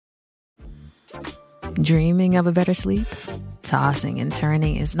Dreaming of a better sleep? Tossing and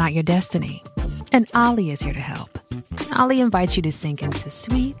turning is not your destiny. And Ollie is here to help. Ollie invites you to sink into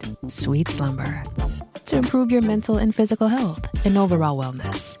sweet, sweet slumber to improve your mental and physical health and overall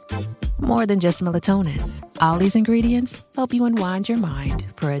wellness. More than just melatonin, Ollie's ingredients help you unwind your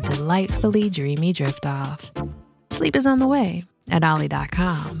mind for a delightfully dreamy drift off. Sleep is on the way at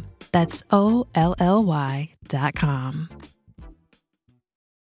Ollie.com. That's OLLY.com.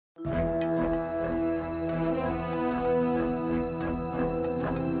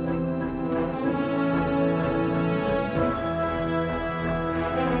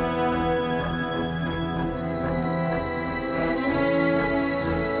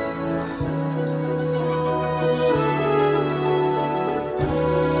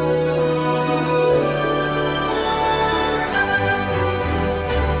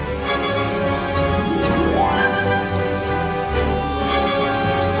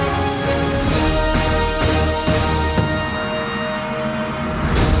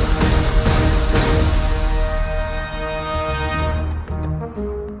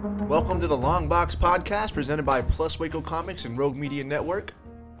 Welcome to the Long Box Podcast, presented by Plus Waco Comics and Rogue Media Network.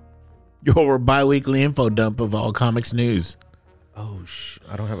 Your bi-weekly info dump of all comics news. Oh,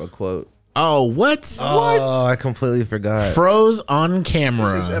 I don't have a quote. Oh, what? Oh, I completely forgot. Froze on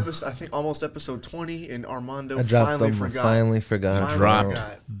camera. This is episode, I think, almost episode 20, and Armando I dropped finally them. forgot. Finally forgot. Dropped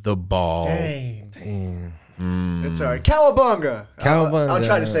the ball. Dang. Dang. It's all right. Cowabunga. Cowabunga. I'll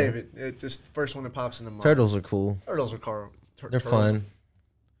try to save it. It's just the first one that pops in the mind. Turtles are cool. Turtles are They're fun.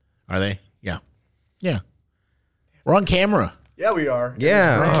 Are they? Yeah. Yeah. We're on camera. Yeah, we are.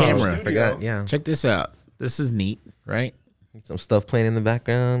 Yeah. We're on camera. I forgot. Yeah. Check this out. This is neat, right? Some stuff playing in the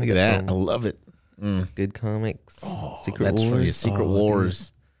background. Look at that. I Some love it. good comics. That's for your Secret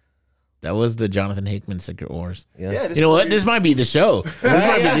Wars. That was the Jonathan Hickman Secret Wars. Yeah. this You know is what? This might be the show. This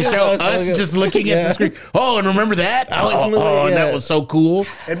might be the show. Us just looking at the screen. Oh, and remember that? Oh, and that was so cool.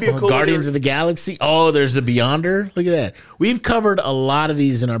 It'd be a cool Guardians of the Galaxy. Oh, there's the Beyonder. Look at that. We've covered a lot of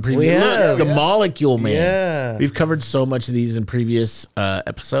these in our previous. We have. Look, the Molecule Man. Yeah. We've covered so much of these in previous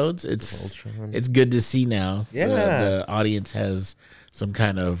episodes. It's good to see now. Yeah. The audience has some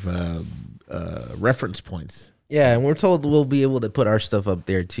kind of reference points. Yeah, and we're told we'll be able to put our stuff up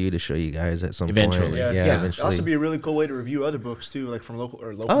there too to show you guys at some Eventually. point. Yeah. Eventually. It'd also be a really cool way to review other books too, like from local.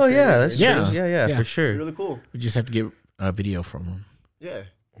 Oh yeah, that's Yeah. true. Yeah, for sure. really cool. We just have to get a video from them. Yeah.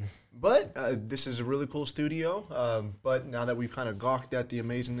 But this is a really cool studio. But now that we've kind of gawked at the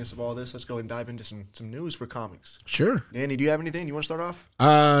amazingness of all this, let's go and dive into some news for comics. Sure. Danny, do you have anything? You want to start off?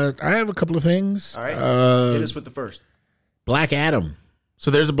 I have a couple of things. All right. Hit us with the first. Black Adam. So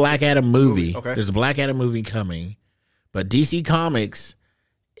there's a Black Adam movie. Okay. There's a Black Adam movie coming, but DC Comics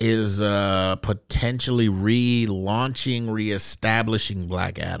is potentially reestablishing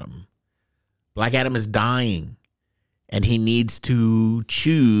Black Adam. Black Adam is dying, and he needs to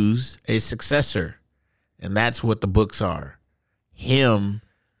choose a successor, and that's what the books are. Him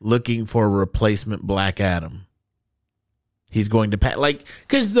looking for a replacement Black Adam. He's going to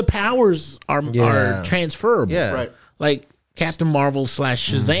because the powers are transferable. Yeah. Right. Like Captain Marvel /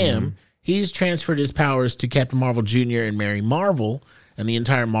 Shazam, he's transferred his powers to Captain Marvel Jr. and Mary Marvel and the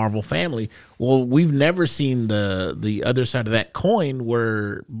entire Marvel family. Well, we've never seen the other side of that coin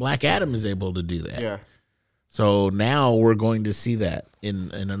where Black Adam is able to do that. Yeah. So now we're going to see that in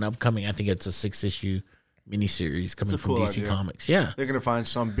an upcoming, I think it's a 6-issue miniseries coming from cool DC idea. Comics. Yeah. They're going to find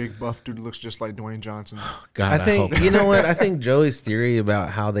some big buff dude who looks just like Dwayne Johnson. God, I think hope. you know what? I think Joey's theory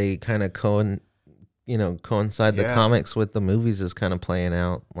about how they kind of coincide the comics with the movies is kind of playing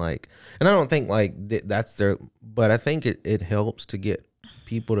out. Like, and I don't think that's their, but I think it helps to get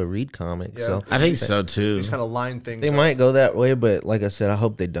people to read comics. Yeah. So I think so too. These kind of line things. they up. might go that way, but like I said, I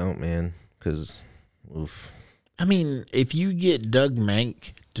hope they don't, man. Because, oof. I mean, if you get Doug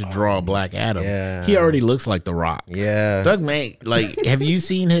Mank to draw Black Adam, yeah. he already looks like The Rock. Yeah. Doug Mank, have you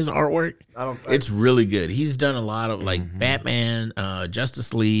seen his artwork? It's really good. He's done a lot of Batman,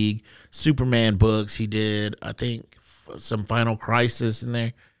 Justice League, Superman books. He did, I think, some Final Crisis in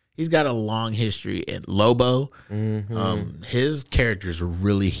there. He's got a long history at Lobo. His characters are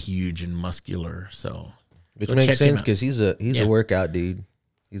really huge and muscular. Which go makes check him sense out. because he's a workout dude.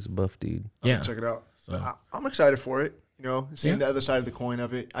 He's a buff dude. Yeah. Check it out. So. I'm excited for it. Seeing Yeah. the other side of the coin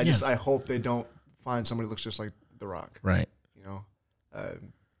of it. I hope they don't find somebody who looks just like The Rock. Right.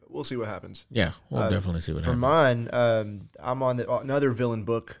 We'll see what happens. Yeah, we'll definitely see what For happens. mine, I'm on another villain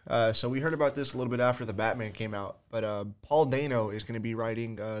book. So we heard about this a little bit after the Batman came out. But Paul Dano is going to be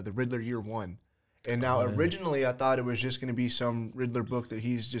writing the Riddler Year One. And now originally I thought it was just going to be some Riddler book that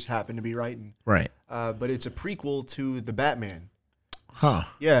he's just happened to be writing. Right. But it's a prequel to the Batman. Huh.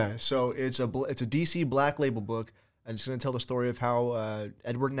 Yeah, so it's a DC Black Label book, and it's going to tell the story of how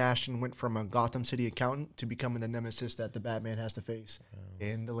Edward Nashton went from a Gotham City accountant to becoming the nemesis that the Batman has to face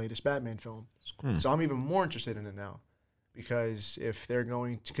in the latest Batman film. So I'm even more interested in it now, because if they're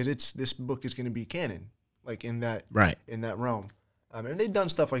going to, because this book is going to be canon, like in that realm, and they've done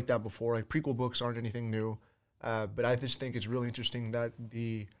stuff like that before. Like prequel books aren't anything new, but I just think it's really interesting that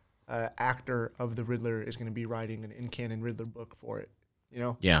the actor of the Riddler is going to be writing an in-canon Riddler book for it. You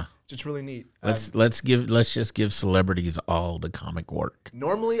know, Yeah. it's just really neat. Let's just give celebrities all the comic work.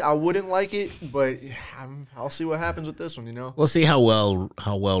 Normally, I wouldn't like it, but I'll see what happens with this one. You know, We'll see how well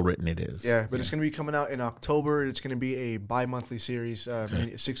written it is. yeah. But it's going to be coming out in October. It's going to be a bi-monthly series,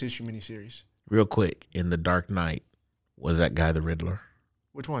 6-issue miniseries. Real quick, in The Dark Knight, was that guy the Riddler?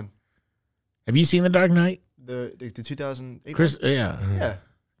 Which one? Have you seen The Dark Knight? The 2008. Chris, one? yeah, Yeah.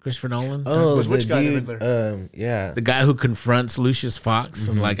 Christopher Nolan. Oh, Which the guy, the dude. Riddler? Yeah. The guy who confronts Lucius Fox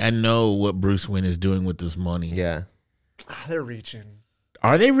and like, I know what Bruce Wayne is doing with this money. Yeah. They're reaching.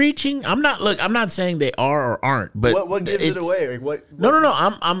 Are they reaching? I'm not saying they are or aren't, but What gives it away? Like what? No.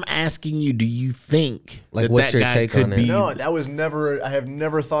 I'm asking you. Do you think Like, what's that your guy take could on it? be? No, that was never. I have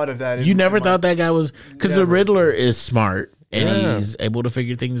never thought of that. You never thought that guy was, because the Never. Riddler is smart and Yeah. he's able to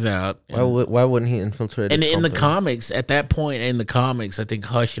figure things out. Why wouldn't he infiltrate? And his in the company? comics, at that point in the comics, I think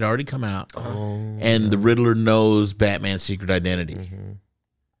Hush had already come out, Uh-huh. and the Riddler knows Batman's secret identity.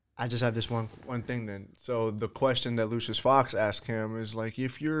 I just have this one thing then. So the question that Lucius Fox asked him is like,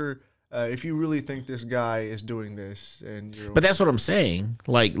 if you really think this guy is doing this, and you're, But that's what I'm saying.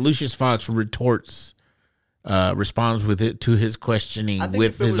 Like Lucius Fox responds with it to his questioning I think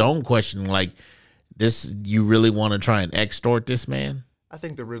with if it his was- own question, like, this, you really want to try and extort this man? I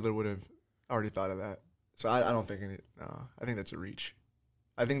think the Riddler would have already thought of that. So I don't think I think that's a reach.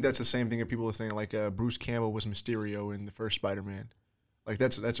 I think that's the same thing that people are saying, like Bruce Campbell was Mysterio in the first Spider-Man. Like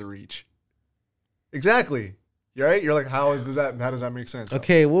that's a reach. Exactly. You're right. You're like, how does that make sense?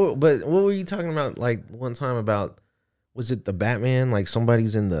 Okay, well, but what were you talking about? Like one time about, was it the Batman? Like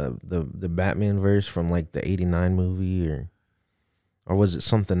somebody's in the Batman verse from like the '89 movie, or was it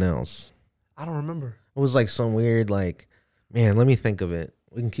something else? I don't remember. It was like some weird, like, man. Let me think of it.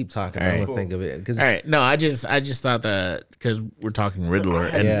 We can keep talking. All I'm right. gonna Cool. think of it because All right. No, I just thought that because we're talking Riddler, I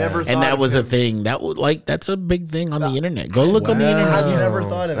had and never thought and that of was a him. thing that's a big thing on the internet. Go look on the internet. I've never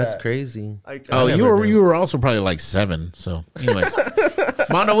thought of That's that. crazy. Like, Oh, I you were also probably like 7. So, anyways,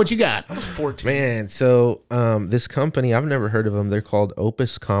 Mondo, what you got? was 14. Man, so this company, I've never heard of them. They're called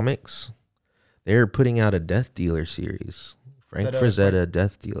Opus Comics. They're putting out a Death Dealer series. Frank Frazetta,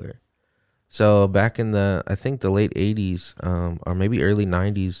 Death Dealer. So back in I think the late 80s, or maybe early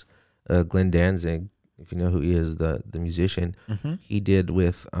 90s, Glenn Danzig, if you know who he is, the musician, he did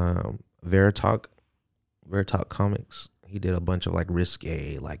with Veritalk Comics. He did a bunch of like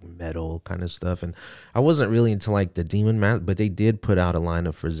risque, like metal kind of stuff. And I wasn't really into like the Demon Mask, but they did put out a line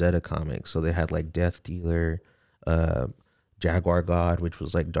of Frazetta comics. So they had like Death Dealer, Jaguar God, which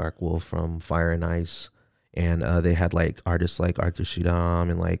was like Dark Wolf from Fire and Ice. And they had like artists like Arthur Sudam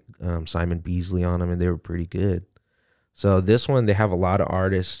and like Simon Beasley on them, and they were pretty good. So this one, they have a lot of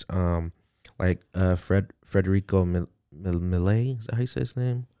artists like Federico Millet, is that how you say his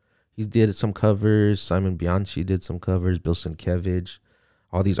name? He did some covers. Simon Bianchi did some covers. Bill Sienkiewicz.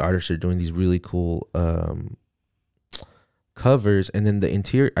 All these artists are doing these really cool covers. And then the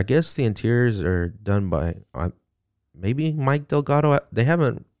interior, I guess the interiors are done by maybe Mike Delgado. They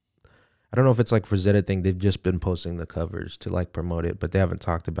haven't, I don't know if it's like Frazetta thing. They've just been posting the covers to like promote it, but they haven't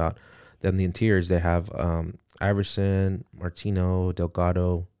talked about. Then the interiors, they have Iverson, Martino,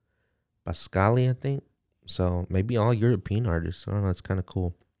 Delgado, Pascali, I think. So maybe all European artists. I don't know. It's kind of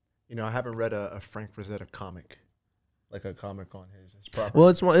cool. You know, I haven't read a Frank Frazetta comic, like a comic on his property. Well,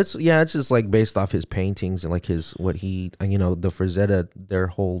 it's just like based off his paintings and like the Frazetta, their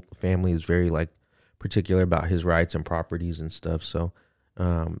whole family is very like particular about his rights and properties and stuff. So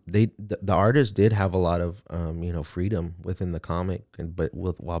the artist did have a lot of freedom within the comic,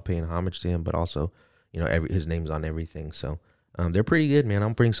 while paying homage to him, but also his name's on everything. So they're pretty good, man. I'll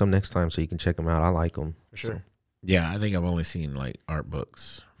bring some next time so you can check them out. I like them For sure. So. Yeah, I think I've only seen like art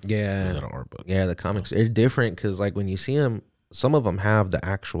books. Yeah, Is that an art book? Yeah, the comics are different because like when you see them, some of them have the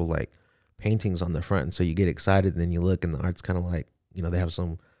actual like paintings on the front, and so you get excited, and then you look, and the art's kind of like they have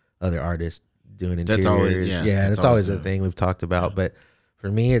some other artist doing interiors. That's always that's always a thing we've talked about. But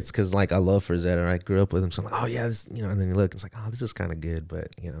for me, it's because like I love Frazetta. I grew up with him, so I'm like, oh yeah, this, and then you look, it's like, oh, this is kind of good, but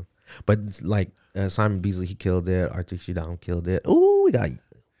it's like Simon Beasley, he killed it. Arthur Sudam killed it. Ooh, we got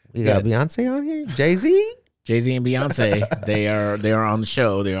Beyonce on here, Jay-Z. Jay-Z and Beyonce, they are on the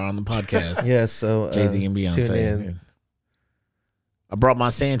show. They are on the podcast. Yeah, so Jay-Z and Beyonce. tune in. I brought my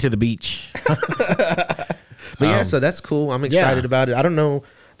sand to the beach. But yeah, so that's cool. I'm excited about it. I don't know.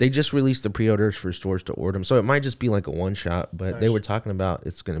 They just released the pre-orders for stores to order them, so it might just be like a one shot. But they were talking about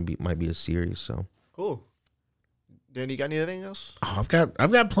it's gonna be might be a series. So cool. Danny, you got anything else? Oh, I've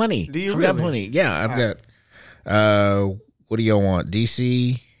got plenty. Do you I've really? got plenty. Yeah, I've got. What do y'all want?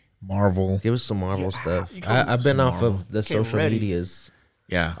 DC, Marvel. give us some Marvel stuff. I've been off of the social medias.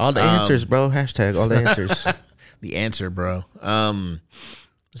 Yeah, All the answers, bro. Hashtag all the answers. The answer, bro.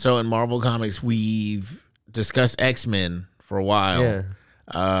 So in Marvel Comics, we've discussed X-Men for a while.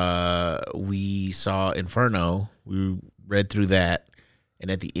 Yeah. We saw Inferno. We read through that,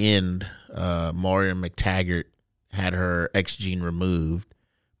 and at the end, Moira McTaggart had her X gene removed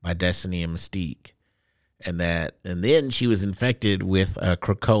by Destiny and Mystique, and then she was infected with a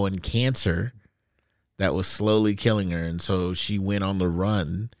Krakoan cancer that was slowly killing her, and so she went on the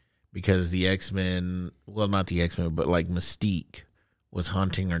run because the X-Men, well, not the X-Men, but like Mystique was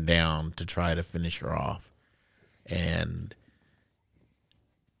hunting her down to try to finish her off. And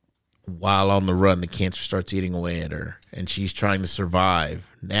while on the run, the cancer starts eating away at her, and she's trying to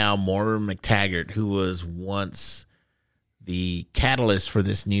survive. Now, Moira McTaggart, who was once the catalyst for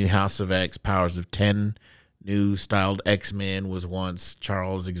this new House of X, Powers of 10, new styled X-Men, was once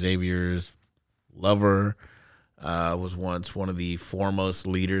Charles Xavier's lover, was once one of the foremost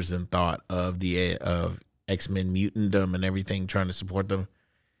leaders in thought of X-Men mutantdom and everything, trying to support them,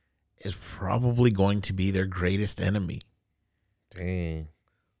 is probably going to be their greatest enemy. Dang.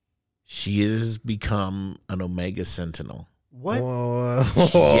 She has become an Omega Sentinel. What? Whoa.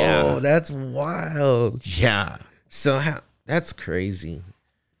 Yeah. That's wild. Yeah. So that's crazy.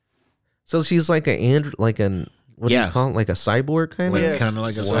 So she's like what do you call it? Like a cyborg kind of? Yes. Kind of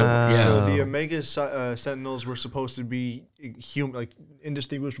like a Wow. yeah. So the Omega Sentinels were supposed to be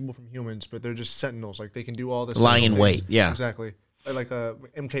indistinguishable from humans, but they're just Sentinels. Like they can do all this. Lying in things. wait. Yeah. Exactly. Like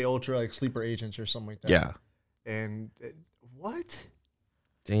MK Ultra, like sleeper agents or something like that. Yeah. And what?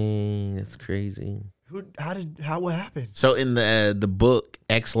 Dang, that's crazy. What happened? So in the book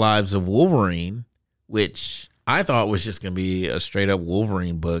X Lives of Wolverine, which I thought was just gonna be a straight up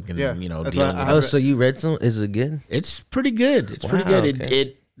Wolverine book, and Yeah, dealing that's with what Oh, so you read some? Is it good? it's pretty good. It's pretty Wow, good. okay.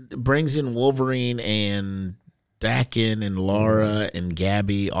 It brings in Wolverine and Daken and Laura and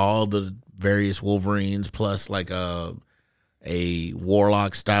Gabby, all the various Wolverines, plus like a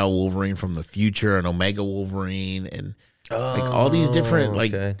Warlock style Wolverine from the future, an Omega Wolverine, and like all these different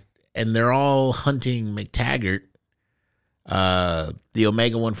okay. and they're all hunting McTaggart. The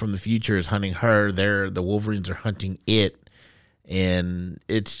Omega one from the future is hunting her. The Wolverines are hunting it, and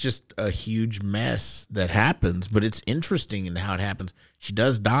it's just a huge mess that happens. But it's interesting in how it happens. She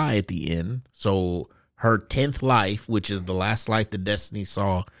does die at the end, so her 10th life, which is the last life that Destiny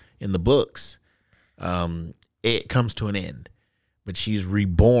saw in the books, it comes to an end. But she's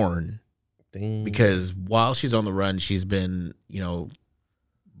reborn. Dang. Because while she's on the run, she's been,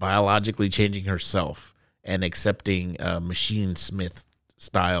 biologically changing herself and accepting machine smith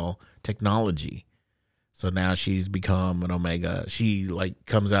style technology. So now she's become an Omega. She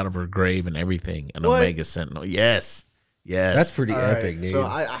comes out of her grave and everything, an Omega Sentinel. Yes. That's pretty All epic, right, dude. so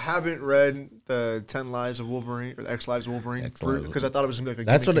I haven't read the 10 Lives of Wolverine or X Lives of Wolverine because I thought it was gonna be like a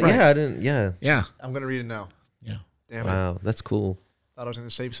That's what. gimmicky- I didn't. Yeah. Yeah. I'm gonna read it now. Yeah. Damn it! Wow, that's cool. Thought I was gonna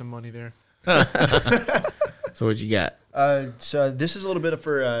save some money there. So what you got? So this is a little bit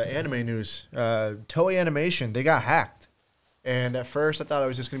for anime news. Toei Animation, they got hacked, and at first I thought it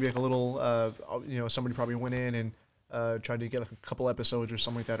was just gonna be like a little, somebody probably went in and tried to get like a couple episodes or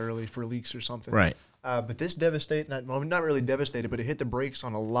something like that early for leaks or something. Right. But this not really devastated, but it hit the brakes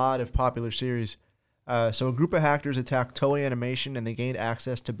on a lot of popular series. So a group of hackers attacked Toei Animation, and they gained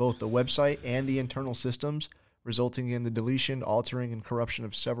access to both the website and the internal systems, resulting in the deletion, altering, and corruption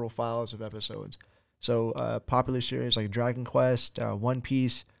of several files of episodes. So popular series like Dragon Quest, One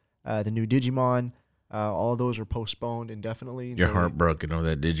Piece, the new Digimon, all of those are postponed indefinitely. You're heartbroken over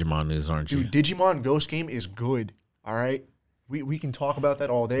that Digimon news, aren't you? Dude, Digimon Ghost Game is good. All right? We can talk about that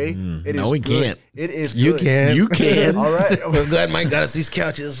all day. It no, is we good. can't. It is You good. can. You can. All right. I'm glad Mike got us these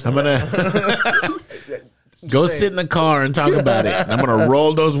couches. I'm gonna go saying. sit in the car and talk about it. I'm gonna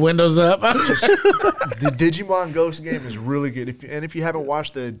roll those windows up. The Digimon Ghost Game is really good. If you haven't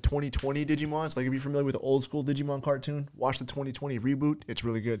watched the 2020 Digimons, like if you're familiar with the old school Digimon cartoon, watch the 2020 reboot. It's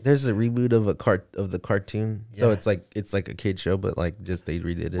really good. There's a reboot of the cartoon, so Yeah. it's like a kid show, but like just they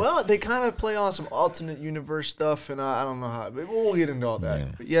redid it. Well, they kind of play on some alternate universe stuff, and I don't know how. But we'll get into all that. Yeah.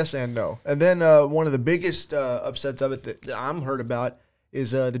 But yes and no. And then one of the biggest upsets of it that I'm heard about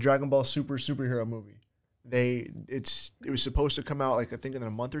is the Dragon Ball Super superhero movie. It was supposed to come out like I think in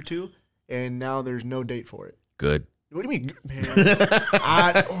a month or two, and now there's no date for it. Good. What do you mean, man?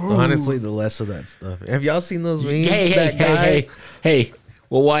 Honestly, the less of that stuff. Have y'all seen those memes? Hey.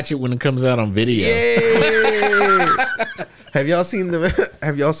 We'll watch it when it comes out on video. Have y'all seen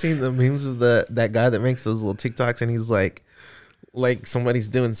the memes of that guy that makes those little TikToks and he's like somebody's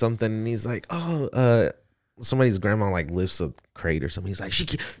doing something and he's like, somebody's grandma like lifts a crate or something. He's like,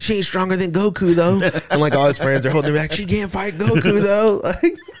 she ain't stronger than Goku though. And like all his friends are holding him back. She can't fight Goku though.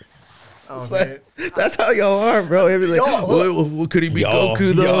 Like, like, that's how y'all are, bro. It'd be like, well, could he be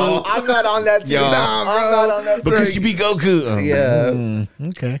Goku though? I'm not on that team. Nah, bro. I'm not on that team. Because you be Goku.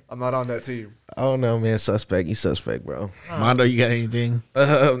 Okay. I'm not on that team. Oh no, man. Suspect. You suspect, bro. Mondo, you got anything?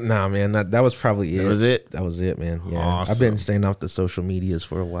 Nah, man. That was probably it. That was it? That was it, man. Yeah. Awesome. I've been staying off the social medias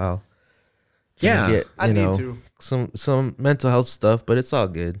for a while. Yeah. I need to. Some mental health stuff, but it's all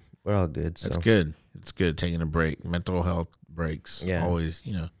good. We're all good. So. That's good. It's good taking a break. Mental health breaks. Yeah. Always,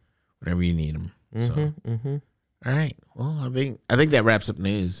 whenever you need them. So, all right. Well, I think that wraps up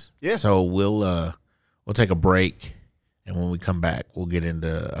news. Yeah. So we'll take a break, and when we come back, we'll get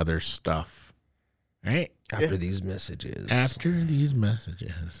into other stuff. All right. After these messages.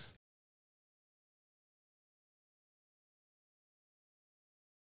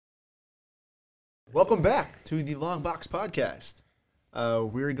 Welcome back to the Long Box Podcast.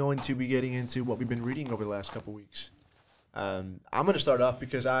 We're going to be getting into what we've been reading over the last couple weeks. I'm going to start off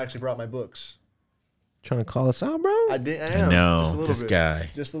because I actually brought my books. Trying to call us out, bro? I am. No, just a little this bit. guy.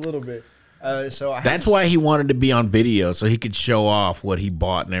 Just a little bit. So That's why he wanted to be on video so he could show off what he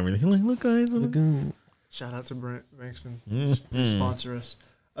bought and everything. Like, look, guys. Look. Shout out to Brent Bankston. Sponsor us.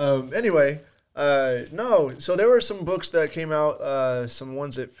 Anyway, no. So there were some books that came out, some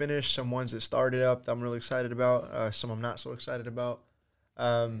ones that finished, some ones that started up that I'm really excited about, some I'm not so excited about.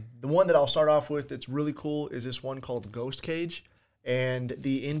 The one that I'll start off with that's really cool is this one called Ghost Cage. And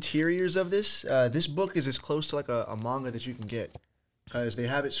the interiors of this book is as close to like a manga that you can get. Because they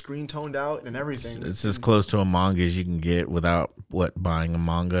have it screen toned out and everything. It's as close to a manga as you can get without buying a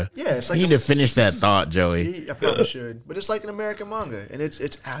manga. Yeah, it's like you need to finish that thought, Joey. I probably should, but it's like an American manga, and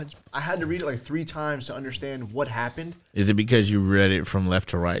I had to read it like 3 times to understand what happened. Is it because you read it from left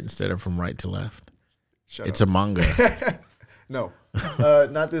to right instead of from right to left? It's a manga. No,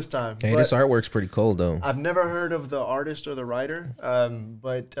 not this time. Hey, this artwork's pretty cool though. I've never heard of the artist or the writer,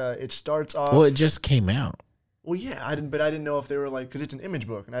 but it starts off. Well, it just came out. Well, yeah, I didn't know if they were like, because it's an image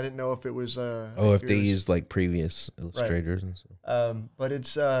book, and I didn't know if it was. If they used like previous illustrators and stuff. But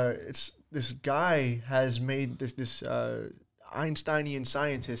it's this guy has made this Einsteinian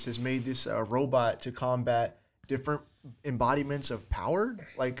scientist has made this robot to combat different embodiments of power.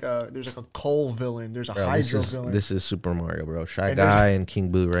 Like there's like a coal villain, there's a hydro villain. This is Super Mario, bro. Shy Guy and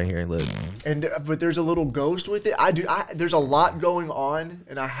King Boo right here. Look. But there's a little ghost with it. There's a lot going on,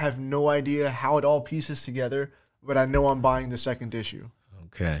 and I have no idea how it all pieces together. But I know I'm buying the second issue.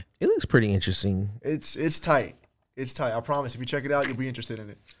 Okay. It looks pretty interesting. It's tight. It's tight. I promise. If you check it out, you'll be interested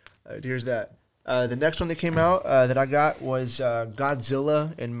in it. Here's that. The next one that came out that I got was Godzilla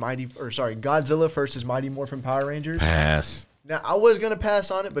versus Mighty Morphin Power Rangers. Pass. Now I was gonna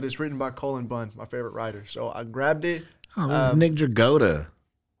pass on it, but it's written by Colin Bunn, my favorite writer. So I grabbed it. Oh, this is Nick Dragotta.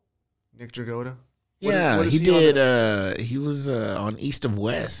 Nick Dragotta. Yeah, what is he did. He was on East of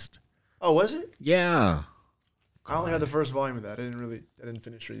West. Oh, was it? Yeah. I only had the first volume of that. I didn't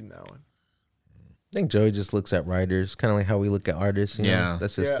finish reading that one. I think Joey just looks at writers, kind of like how we look at artists. You know?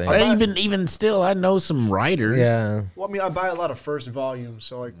 That's his thing. Even still, I know some writers. Yeah. Well, I mean, I buy a lot of first volumes,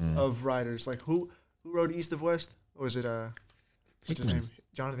 so like of writers. Like who wrote East of West? Or was it what's his name?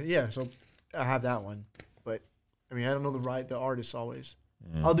 Jonathan. Yeah. So I have that one, but I mean, I don't know the artists always.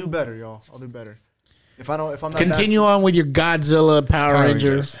 I'll do better, y'all. I'll do better. If I'm not continue on with your Godzilla Power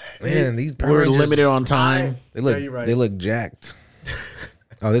Rangers. Man, these Power We're Rangers, limited on time. They look. you're right. They look jacked.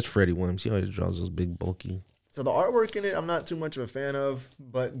 Oh, that's Freddie Williams. He always draws those big, bulky. So the artwork in it, I'm not too much of a fan of,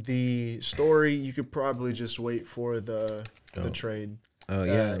 but the story, you could probably just wait for the trade. Oh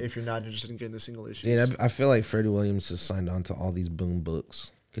yeah. If you're not interested in getting the single issues. Yeah, I feel like Freddie Williams has signed on to all these Boom books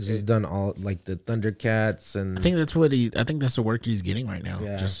because he's done all like the Thundercats and. I think that's the work he's getting right now.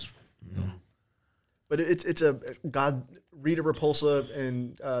 Yeah. Just. But it's a Rita Repulsa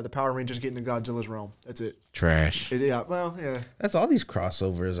and the Power Rangers getting into Godzilla's realm. That's it. Trash. Yeah. That's all these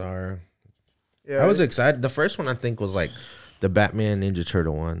crossovers are. Yeah. I was excited. The first one I think was like the Batman Ninja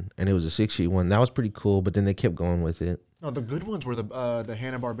Turtle one, and it was a 6-sheet one. That was pretty cool, but then they kept going with it. No, the good ones were the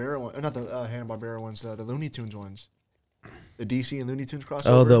Hanna-Barbera one, or not the Hanna-Barbera ones, the Looney Tunes ones. The DC and Looney Tunes crossover.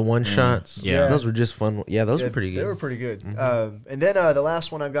 Oh, the one shots. Yeah. Those were just fun. Yeah, those were pretty good. They were pretty good. And then the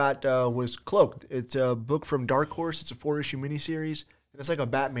last one I got was Cloaked. It's a book from Dark Horse. It's a 4-issue miniseries, and it's like a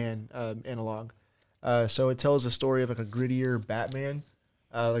Batman analog. So it tells the story of like a grittier Batman.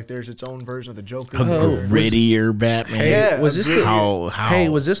 Like there's its own version of the Joker. A grittier Batman. Yeah, was this the, how? Hey,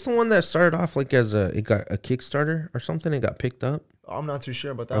 was this the one that started off like as it got a Kickstarter or something? It got picked up, I'm not too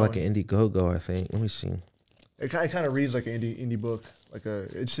sure about that. or like one. an Indiegogo, I think. Let me see. It kind of reads like an indie book.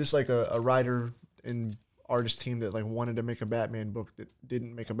 It's just like a writer and artist team that like wanted to make a Batman book that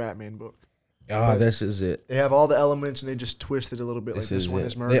didn't make a Batman book. Ah, this is it. They have all the elements and they just twist it a little bit. Like this one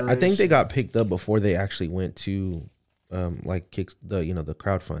is murderous. I think they got picked up before they actually went to, like the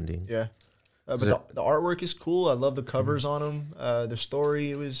crowdfunding. Yeah. But the artwork is cool. I love the covers on them. The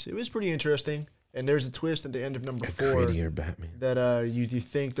story, it was pretty interesting. And there's a twist at the end of number 4 Grittier Batman. that you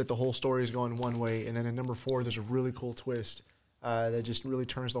think that the whole story is going one way, and then in number 4 there's a really cool twist that just really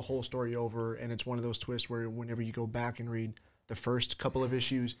turns the whole story over. And it's one of those twists where whenever you go back and read the first couple of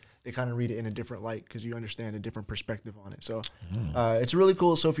issues, they kind of read it in a different light because you understand a different perspective on it. So it's really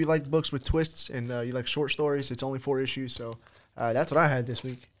cool. So if you like books with twists and you like short stories, it's only 4 issues. So that's what I had this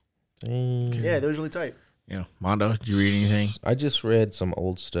week. Yeah, that was really tight. Yeah, Mondo, did you read anything? I just read some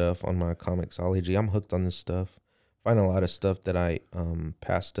old stuff on my Comixology. I'm hooked on this stuff. Find a lot of stuff that I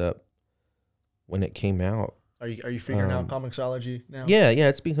passed up when it came out. Are you figuring out Comixology now? Yeah,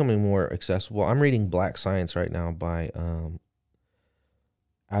 it's becoming more accessible. I'm reading Black Science right now by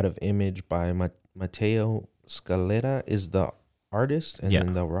Out of Image by Matteo Scaletta is the artist, and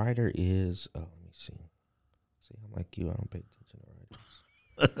then the writer is let me see. See, I'm like you. I don't pay attention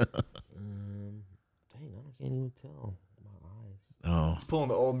to writers. Dang, I can't even tell my eyes. Oh, He's pulling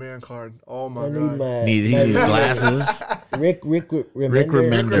the old man card. Oh my god. Needs glasses. Rick Remender.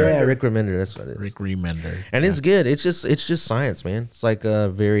 Yeah, Rick Remender. That's what it is. Rick Remender. And it's good. It's just science, man. It's like a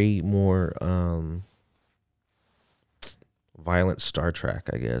very more violent Star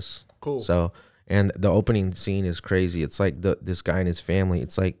Trek, I guess. Cool. So, and the opening scene is crazy. It's like this guy and his family.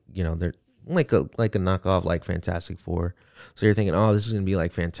 It's like, they're like a knockoff like Fantastic Four. So you're thinking, oh, this is gonna be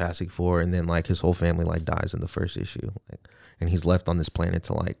like Fantastic Four, and then like his whole family like dies in the first issue, and he's left on this planet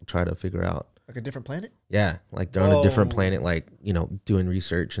to like try to figure out. Like a different planet? Yeah, like they're on a different planet, like doing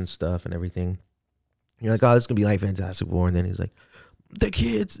research and stuff and everything. You're like, oh, this is gonna be like Fantastic Four, and then he's like, the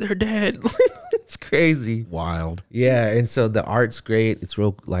kids, they're dead. It's crazy, Wild. Yeah, and so the art's great. It's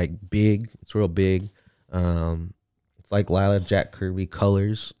real like big. It's real big. It's like Lila Jack Kirby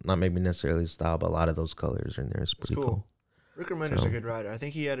colors, not maybe necessarily style, but a lot of those colors are in there. It's pretty cool. Rick Remender's a good writer. I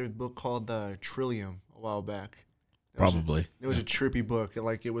think he had a book called Trillium a while back. Probably. It was a trippy book.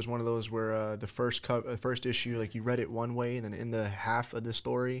 It was one of those where the first issue, like you read it one way, and then in the half of the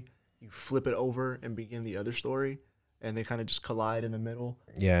story, you flip it over and begin the other story, and they kind of just collide in the middle.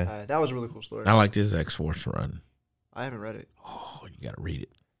 Yeah, that was a really cool story. I liked his X-Force run. I haven't read it. Oh, you got to read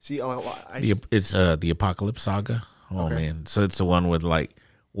it. See, it's the Apocalypse Saga. Oh, okay. Man. So it's the one with like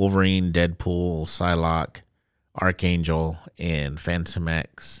Wolverine, Deadpool, Psylocke, Archangel, and Phantom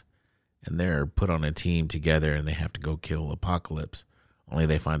X. And they're put on a team together and they have to go kill Apocalypse. Only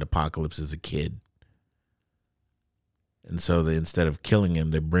they find Apocalypse as a kid. And so instead of killing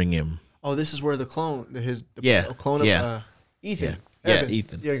him, they bring him. Oh, this is where the clone, clone of Ethan. Yeah,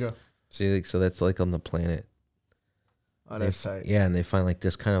 Ethan. There you go. See, so that's like on the planet. Oh, that's tight. Yeah, and they find like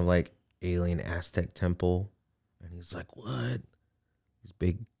this kind of like alien Aztec temple. And he's like, what? These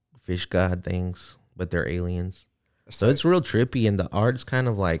big fish god things, but they're aliens. So it's real trippy, and the art's kind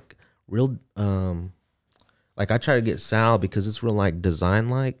of like real, like I try to get Sal because it's real like design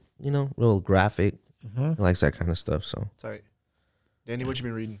like, real graphic. He likes that kind of stuff. So tight. Danny, what you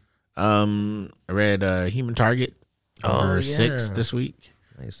been reading? I read Human Target number 6 this week.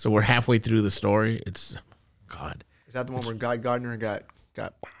 Nice. So we're halfway through the story. It's God. Is that the one where Guy Gardner got?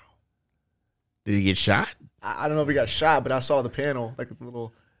 Did he get shot? I don't know if he got shot, but I saw the panel, like a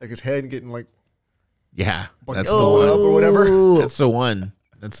little, like his head getting like. Yeah, that's the one or whatever. That's the one.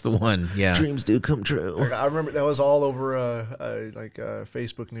 That's the one. Yeah, dreams do come true. Like, I remember that was all over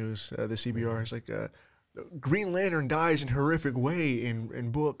Facebook news. The CBR. It's like Green Lantern dies in horrific way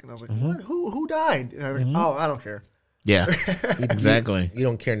in book, and I was like, what? Who died? And I was like, oh, I don't care. Yeah, exactly. You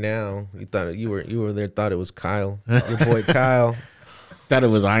don't care now. You thought you were there. Thought it was Kyle, your boy Kyle. Thought it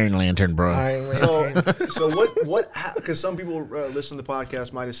was Iron Lantern, bro. So what? Because some people listen to the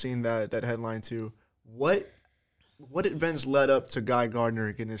podcast might have seen that headline too. What events led up to Guy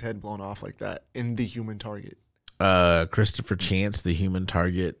Gardner getting his head blown off like that in The Human Target? Christopher Chance, the Human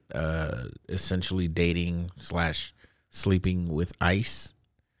Target, essentially dating / sleeping with Ice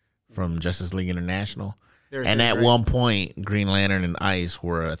from Justice League International. At one point, Green Lantern and Ice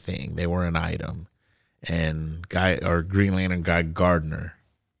were a thing. They were an item. And Green Lantern Guy Gardner,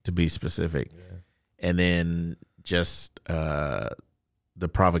 to be specific. Yeah. And then just the the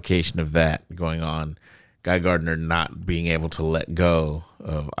provocation of that going on. Guy Gardner not being able to let go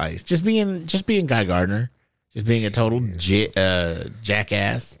of Ice, just being Guy Gardner, just being a total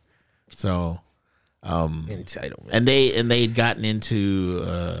jackass. So, Entitlement. and they'd gotten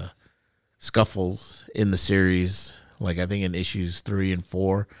into scuffles in the series, like I think in issues 3 and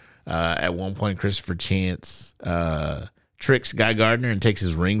 4. At one point, Christopher Chance tricks Guy Gardner and takes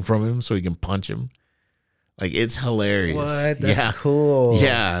his ring from him so he can punch him. Like, it's hilarious. What? That's cool.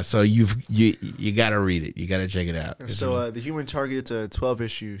 Yeah, so you got to read it. You got to check it out. So the Human Target, it's a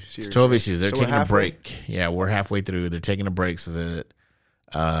 12-issue series. It's 12 issues. They're So taking we're a break. Yeah, we're halfway through. They're taking a break so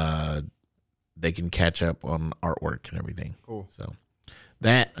that they can catch up on artwork and everything. Cool. So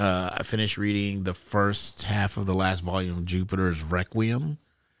that I finished reading the first half of the last volume of Jupiter's Requiem.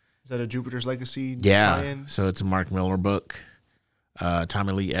 Is that a Jupiter's Legacy Yeah. tie-in? So it's a Mark Miller book.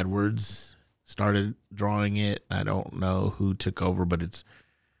 Tommy Lee Edwards started drawing it. I don't know who took over, but it's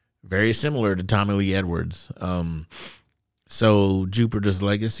very similar to Tommy Lee Edwards. So Jupiter's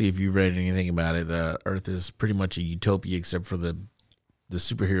Legacy, if you've read anything about it, the Earth is pretty much a utopia except for the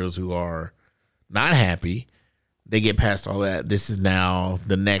superheroes who are not happy. They get past all that. This is now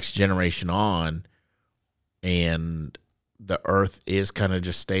the next generation on, and the Earth is kind of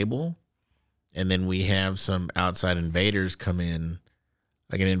just stable. And then we have some outside invaders come in,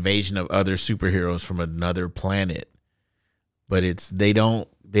 like an invasion of other superheroes from another planet. But they don't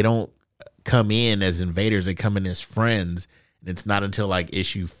come in as invaders, they come in as friends. And it's not until like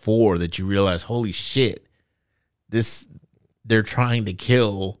issue 4 that you realize, holy shit, they're trying to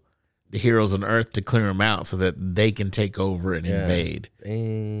kill the heroes on Earth to clear them out so that they can take over and invade.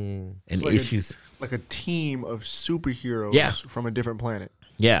 Dang. And Like issues like a team of superheroes from a different planet.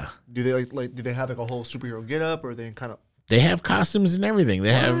 Yeah. Do they do they have like a whole superhero get up, or are they kind of? They have costumes and everything.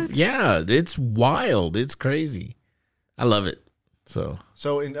 They have it's wild. It's crazy. I love it. So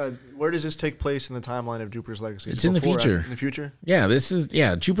Where does this take place in the timeline of Jupiter's Legacy? It's in the future. In the future?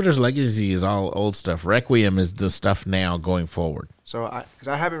 yeah, Jupiter's Legacy is all old stuff. Requiem is the stuff now going forward. So because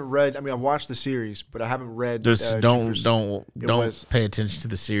I haven't read. I mean, I've watched the series, but I haven't read. Just Jupiter's- don't pay attention to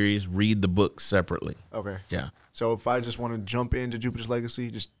the series. Read the books separately. Okay. Yeah. So if I just want to jump into Jupiter's Legacy,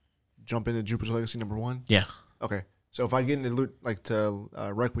 just jump into Jupiter's Legacy #1. Yeah. Okay. So if I get into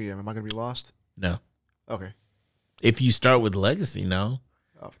Requiem, am I gonna be lost? No. Okay. If you start with Legacy, no.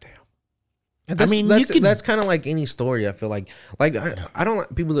 Oh damn. I mean, that's kind of like any story. I feel like I don't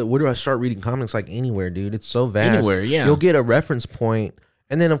like people that where do I start reading comics like anywhere, dude. It's so vast. Anywhere, yeah. You'll get a reference point,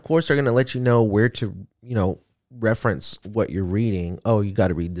 and then of course they're gonna let you know where to reference what you're reading. Oh, you got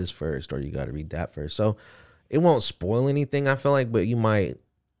to read this first, or you got to read that first. So it won't spoil anything. I feel like, but you might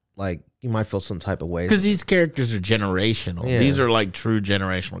feel some type of way Because these characters are generational. Yeah. These are like true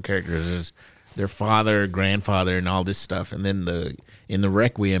generational characters. There's their father, grandfather, and all this stuff. And then in the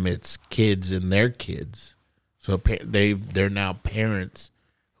Requiem, it's kids and their kids. So they're now parents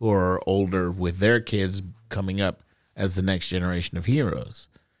who are older with their kids coming up as the next generation of heroes.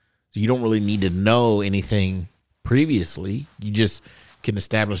 So you don't really need to know anything previously. You just can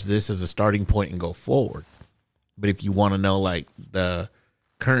establish this as a starting point and go forward. But if you want to know like the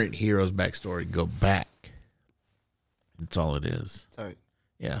current hero's backstory, go back. That's all it is. Tight.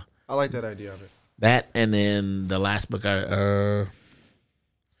 Yeah. I like that idea of it. That, and then the last book,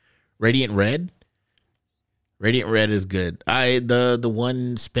 Radiant Red. Radiant Red is good. The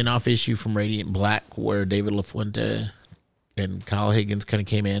one spinoff issue from Radiant Black where David LaFuente and Kyle Higgins kind of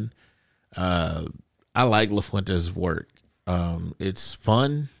came in. I like LaFuente's work. It's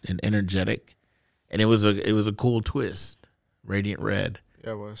fun and energetic, and it was a cool twist. Radiant Red.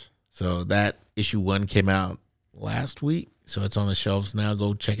 Yeah, it was. So that issue 1 came out last week, so it's on the shelves now.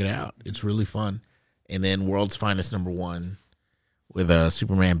 Go check it out. It's really fun. And then World's Finest #1 with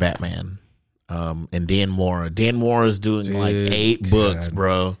Superman, Batman, and Dan Mora. Dan Mora's doing like 8 books,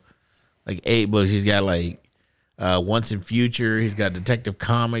 bro. Like 8 books. He's got like Once in Future. He's got Detective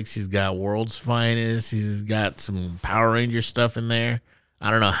Comics. He's got World's Finest. He's got some Power Ranger stuff in there.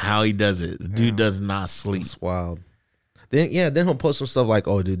 I don't know how he does it. The dude does not sleep. It's wild. Then he'll post some stuff like,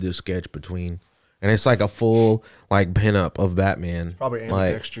 "Oh, dude, this sketch between," and it's like a full like pinup of Batman. Probably like,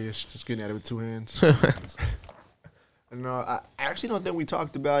 ambidextrous, just getting at it with 2 hands. And I actually don't think we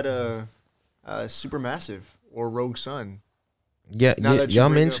talked about Supermassive or Rogue Sun. Yeah, Now that you y'all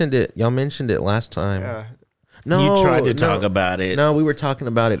bring mentioned it. Y'all mentioned it last time. Yeah. No, You tried to talk about it. No, we were talking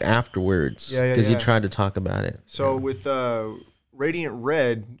about it afterwards. Yeah, Because you yeah. tried to talk about it. So with Radiant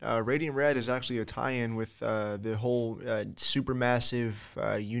Red is actually a tie-in with the whole supermassive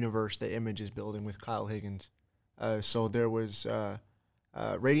universe that Image is building with Kyle Higgins. So there was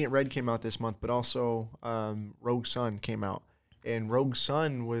Radiant Red came out this month, but also Rogue Sun came out, And Rogue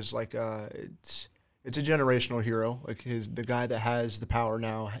Sun was like it's a generational hero. Like the guy that has the power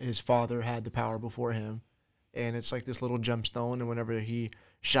now, his father had the power before him, and it's like this little gemstone. And whenever he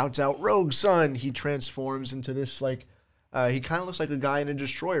shouts out "Rogue Sun," he transforms into this like he kind of looks like a guy in a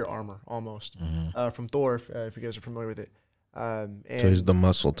destroyer armor almost from Thor. If you guys are familiar with it, and So he's the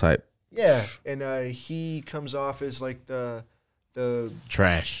muscle type. yeah, and he comes off as like the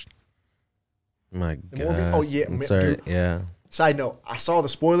Trash. My movie? God. Oh, yeah, I'm sorry. dude. Yeah. Side note, I saw the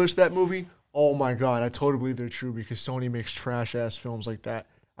spoilers to that movie. Oh my God, I totally believe they're true because Sony makes trash ass films like that.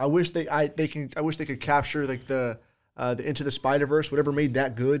 I wish they could capture like the Into the Spider-Verse, whatever made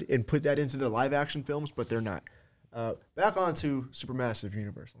that good, and put that into the live action films, but they're not. Back onto Supermassive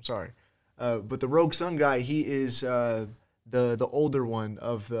Universe. I'm sorry, but the Rogue Sun guy, he is the older one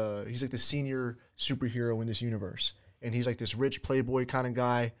of he's like the senior superhero in this universe, and he's like this rich playboy kind of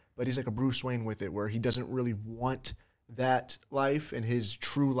guy, but he's like a Bruce Wayne with it, where he doesn't really want that life, and his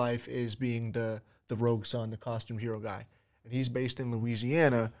true life is being the Rogue Sun, the costume hero guy. And he's based in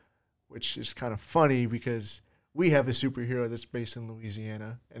Louisiana, which is kind of funny because we have a superhero that's based in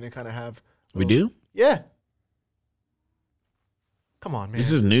Louisiana, and they kind of have... We do? Yeah. Come on, man.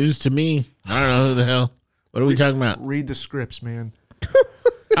 This is news to me. I don't know who the hell. What are we talking about? Read the scripts, man.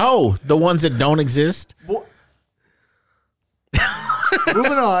 Oh, the ones that don't exist? Well,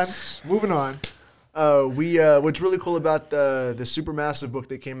 moving on. What's really cool about the Supermassive book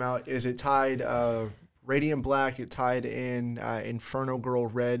that came out is it tied Radiant Black, it tied in Inferno Girl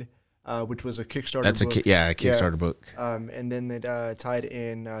Red, which was a Kickstarter That's book. a Kickstarter book. And then it tied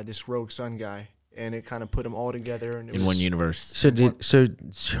in this Rogue Sun guy, and it kind of put them all together and In one universe. So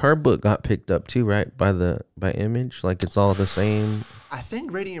her book got picked up too, right? By Image, like it's all the same. I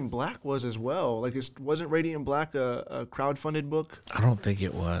think Radiant Black was as well. Like, wasn't Radiant Black a crowdfunded book? I don't think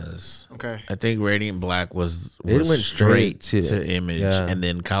it was. Okay. I think Radiant Black was It went straight straight to Image, yeah. and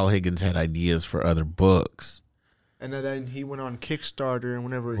then Kyle Higgins had ideas for other books And then he went on Kickstarter, and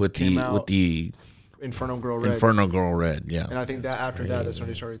whenever with it came out, with the Inferno Girl Red. Inferno Girl Red. Yeah. And I think that after that, that's when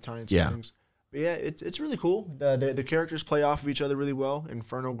they started tying some Yeah. things. But yeah, it's really cool. The characters play off of each other really well.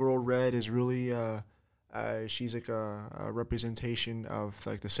 Inferno Girl Red is really she's like a representation of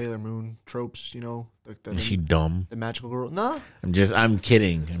like the Sailor Moon tropes, you know, like Is she dumb? the magical girl. No, I'm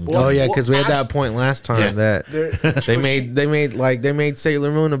kidding. Well, Oh yeah, because we had actually- that point last time that they made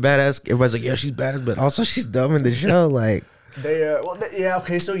Sailor Moon a badass. Everybody's like, yeah, she's badass, but also she's dumb in the show. Like,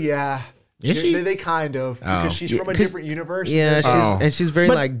 okay, so yeah. Is she? They kind of because she's from a different universe. yeah, and she's very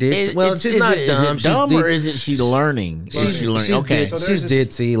But like ditzy. Well, is she's not it dumb. Is it dumb she's or is it she learning? Is she learning? Okay. So she's there's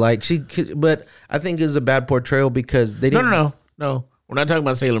ditzy. Like but I think it was a bad portrayal because they didn't. No. We're not talking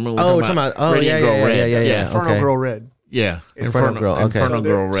about Sailor Moon. We're Oh, we're talking about Radiant Girl Red. yeah. Inferno okay. Girl Red. Yeah. Inferno Girl, okay. Inferno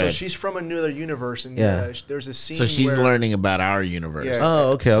Girl So Red. she's from another universe, and Yeah. there's a scene. So she's where, learning about our universe. Yeah.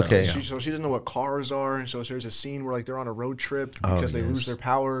 Oh, okay, okay. So she doesn't know what cars are, and so there's a scene where like they're on a road trip Oh, because they yes. lose their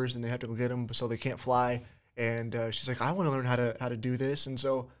powers and they have to go get them, so they can't fly. And she's like, I want to learn how to do this, and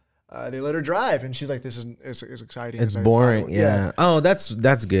so they let her drive, and she's like, this is exciting. It's as I boring. thought. Yeah. Oh, that's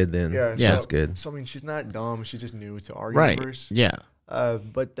good then. Yeah, That's good. So I mean, she's not dumb. She's just new to our Right. universe. Yeah.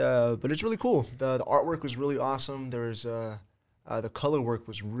 But it's really cool. The artwork was really awesome. There's the color work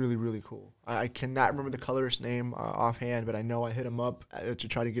was really, really cool. I cannot remember the colorist's name offhand, but I know I hit him up to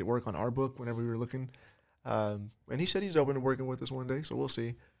try to get work on our book whenever we were looking. And he said he's open to working with us one day, so we'll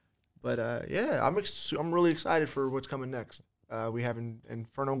see. But yeah, I'm really excited for what's coming next. We have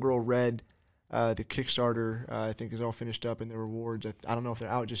Inferno Girl Red. The Kickstarter, I think, is all finished up, and the rewards, I don't know if they're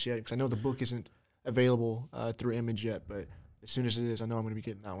out just yet, because I know the book isn't available through Image yet, but as soon as it is, I know I'm going to be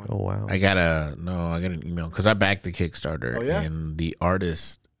getting that one. Oh wow. I got an email because I backed the Kickstarter. Oh, yeah? And the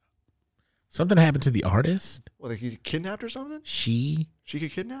artist, something happened to the artist. Well, like he kidnapped or something? She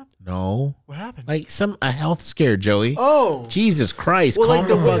Get kidnapped? no, What happened? like a health scare, Joey. Oh, Jesus Christ, well, calm like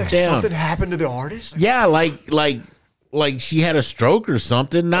the way fuck down. something happened to the artist. Yeah, like she had a stroke or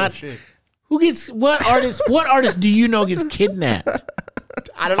something. Oh, Not shit. what artist? What artist do you know gets kidnapped?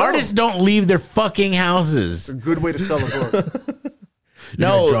 I don't know. Artists don't leave their fucking houses. It's a good way to sell a book.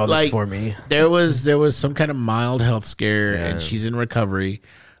 No, draw this like for me. there was some kind of mild health scare, Yeah. and she's in recovery,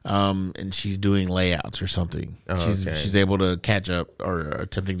 and she's doing layouts or something. Oh, she's okay. she's able to catch up or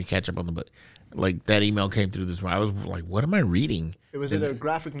attempting to catch up on the book. Like that email came through this morning. I was like, "What am I reading?" Was it a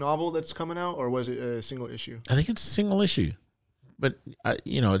graphic novel that's coming out, or was it a single issue? I think it's a single issue, but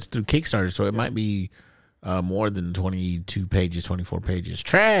it's through Kickstarter, so it might be more than 22 pages, 24 pages.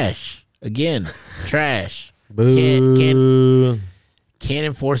 Trash again, trash. Boo. Can't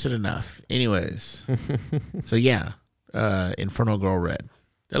enforce it enough. Anyways, so yeah, Inferno Girl Red.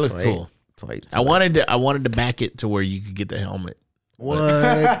 That looks Sweet. cool. tight. I wanted to back it to where you could get the helmet. What?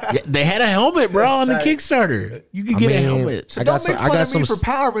 Yeah, they had a helmet, bro, on the tight. Kickstarter. You could get a helmet. So don't make fun of me for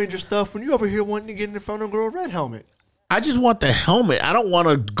Power Ranger stuff when you over here wanting to get an Infernal Girl Red helmet. I just want the helmet. I don't want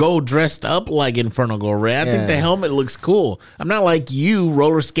to go dressed up like Infernal Girl Red. I think the helmet looks cool. I'm not like you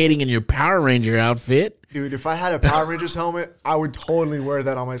roller skating in your Power Ranger outfit. Dude, if I had a Power Rangers helmet, I would totally wear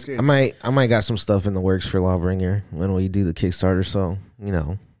that on my skates. I might got some stuff in the works for Lawbringer when we do the Kickstarter. So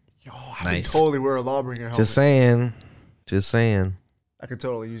Yo, I would totally wear a Lawbringer helmet. Just saying. I could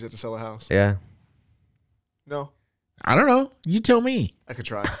totally use it to sell a house. Yeah. No? I don't know. You tell me. I could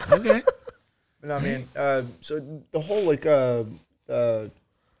try. Okay. No, man. So the whole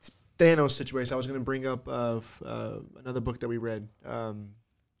Thanos situation, I was going to bring up another book that we read,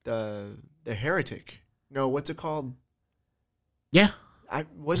 the Heretic. No, what's it called? Yeah.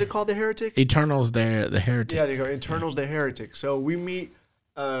 Was it called The Heretic? Eternals, the Heretic. Yeah, there you go. Eternals, The Heretic. So we meet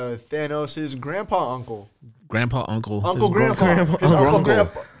Thanos' grandpa uncle. Uncle Grandpa.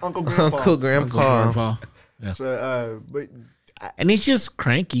 Yeah. So, and he's just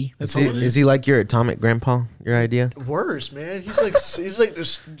cranky. That's all it is. Is he like your atomic grandpa? Your idea? Worse, man. He's like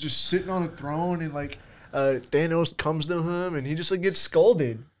this, just sitting on a throne, and Thanos comes to him, and he just gets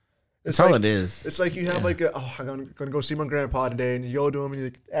scolded. That's all it is. It's like you have I'm gonna go see my grandpa today, and you go to him and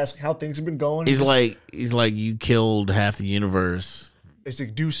you ask how things have been going. He's like you killed half the universe. It's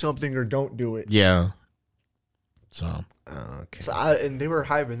like do something or don't do it. Yeah. So. Okay. So and they were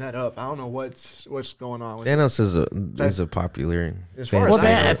hyping that up. I don't know what's going on with Thanos is a popular. As far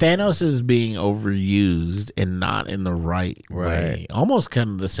as Thanos is being overused and not in the right way. Almost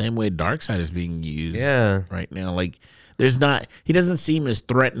kind of the same way Darkseid is being used. Right now, he doesn't seem as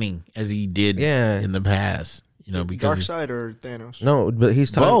threatening as he did in the past. Because Darkseid or Thanos. No, but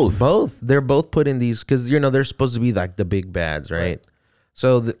he's talking both. They're both put in these because they're supposed to be like the big bads, right?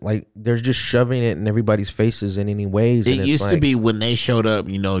 So they're just shoving it in everybody's faces in any ways. It used to be when they showed up,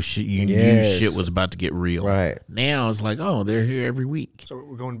 you knew shit was about to get real. Right. Now it's like, oh, they're here every week. So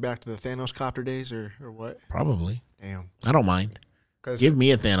we're going back to the Thanos copter days or what? Probably. Damn. I don't mind. Give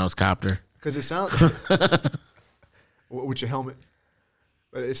me a Thanos copter. Because it sounds with your helmet.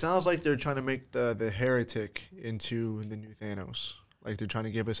 But it sounds like they're trying to make the Heretic into the new Thanos. Like they're trying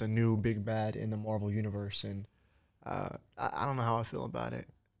to give us a new big bad in the Marvel universe, and I don't know how I feel about it.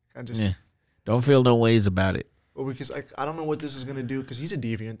 I just don't feel no ways about it. Well, because I don't know what this is gonna do. Because he's a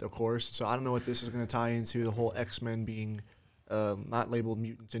deviant, of course. So I don't know what this is gonna tie into the whole X-Men being not labeled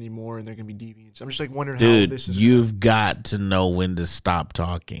mutants anymore, and they're gonna be deviants. I'm just wondering how this is. You've got to know when to stop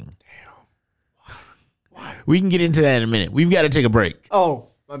talking. Damn. Why? We can get into that in a minute. We've got to take a break. Oh,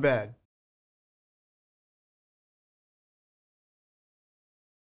 my bad.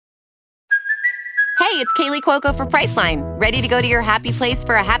 Hey, it's Kaylee Cuoco for Priceline. Ready to go to your happy place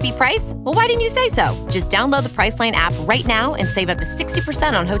for a happy price? Well, why didn't you say so? Just download the Priceline app right now and save up to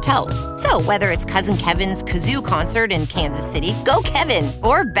 60% on hotels. So whether it's Cousin Kevin's Kazoo Concert in Kansas City, go Kevin,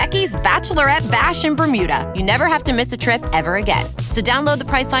 or Becky's Bachelorette Bash in Bermuda, you never have to miss a trip ever again. So download the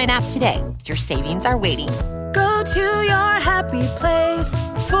Priceline app today. Your savings are waiting. Go to your happy place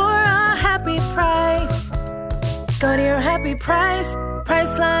for a happy price. Go to your happy price,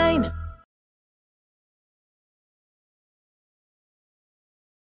 Priceline.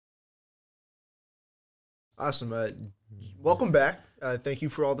 Awesome. Welcome back. Thank you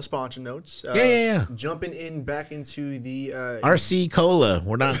for all the sponsor notes. Yeah. Jumping in back into the RC Cola.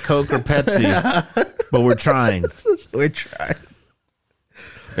 We're not Coke or Pepsi, but we're trying. We're trying.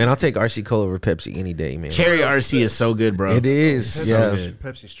 Man, I'll take RC Cola over Pepsi any day, man. Cherry RC is so good, bro. It is.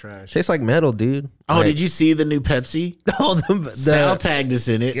 Pepsi's trash. Tastes like metal, dude. Oh, did you see the new Pepsi? Oh, Sal tagged us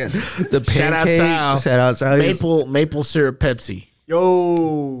in it. Yeah, the Shout out Sal. Shout out Sal. Maple syrup Pepsi.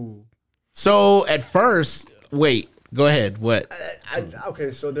 Yo. So at first, wait, go ahead. What?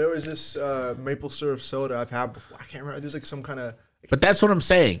 Okay, so there was this maple syrup soda I've had before. I can't remember. There's some kind of. But that's what I'm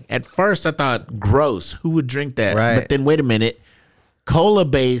saying. At first, I thought, gross. Who would drink that? Right. But then, wait a minute. Cola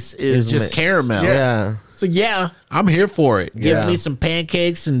base is just caramel. Yeah. So I'm here for it. Give me some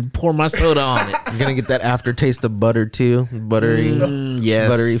pancakes and pour my soda on it. I'm gonna get that aftertaste of butter too.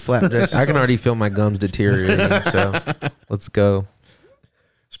 Buttery flapjack. I can already feel my gums deteriorating. So let's go.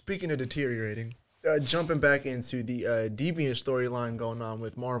 Speaking of deteriorating, jumping back into the deviant storyline going on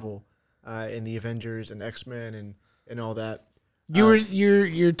with Marvel and the Avengers and X-Men and all that.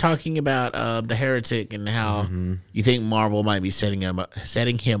 You're talking about the Heretic and how you think Marvel might be setting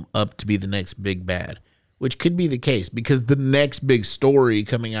him up to be the next big bad, which could be the case because the next big story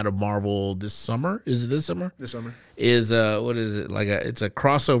coming out of Marvel this summer is this summer is what is it it's a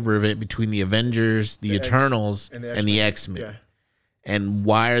crossover event between the Avengers, the Eternals, and the X-Men. Yeah. And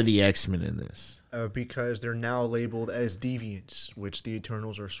why are the X-Men in this? Because they're now labeled as deviants, which the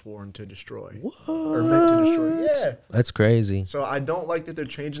Eternals are sworn to destroy. What? Or meant to destroy. Yeah. That's crazy. So I don't like that they're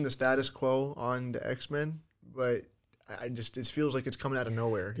changing the status quo on the X-Men, but it feels like it's coming out of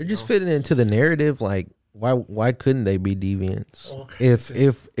nowhere. They're just fitting into the narrative. Like, why couldn't they be deviants? Okay,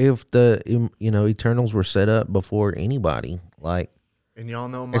 if the Eternals were set up before anybody, like. And y'all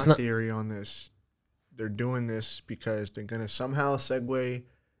know my theory on this. They're doing this because they're gonna somehow segue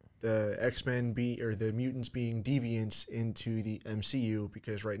the X-Men the mutants being deviants into the MCU,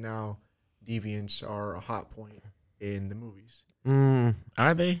 because right now deviants are a hot point in the movies.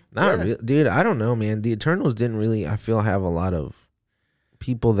 Are they? Not really, dude. I don't know, man. The Eternals didn't really, I feel, have a lot of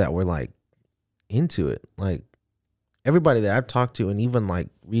people that were like into it. Like everybody that I've talked to, and even like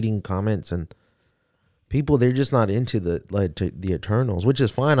reading comments and people, they're just not into the Eternals, which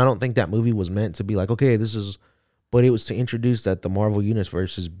is fine. I don't think that movie was meant to be like, okay, this is. But it was to introduce that the Marvel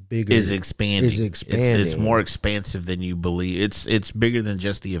universe is bigger. Is expanding. It's more expansive than you believe. It's bigger than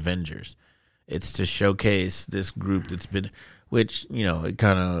just the Avengers. It's to showcase this group that's been, which, it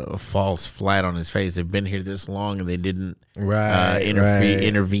kind of falls flat on its face. They've been here this long and they didn't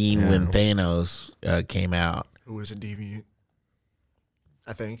intervene when Thanos came out. Who was a deviant?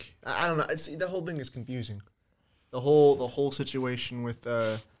 I think. I don't know. The whole thing is confusing. The whole situation with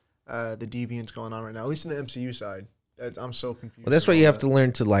the deviants going on right now, at least in the MCU side. I'm so confused. Well, that's why you have to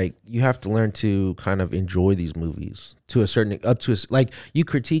learn to kind of enjoy these movies to a certain, you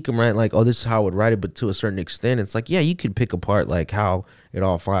critique them, right? Like, oh, this is how I would write it, but to a certain extent, it's like, yeah, you could pick apart like how it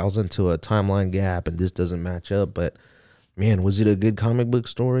all files into a timeline gap and this doesn't match up. But man, was it a good comic book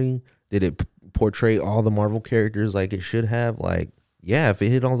story? Did it portray all the Marvel characters like it should have? Like, yeah, if it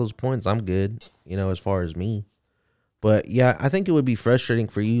hit all those points, I'm good, as far as me. But yeah, I think it would be frustrating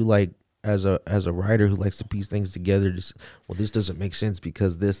for you, like, as a writer who likes to piece things together. Just, well, this doesn't make sense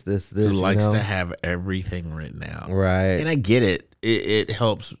because this. Who likes to have everything written out, right? And I get it. It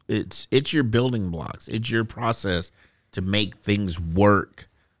helps. It's your building blocks. It's your process to make things work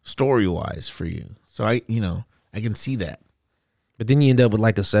story wise for you. So I can see that. But then you end up with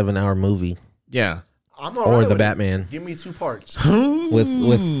like a 7-hour movie. Yeah. I'm all right or the with Batman. Give me 2 parts.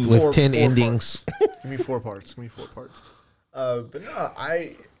 with 10 endings. Give me 4 parts. But no,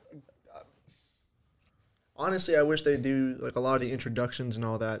 honestly, I wish they do like a lot of the introductions and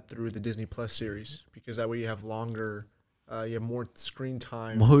all that through the Disney Plus series, because that way you have longer, you have more screen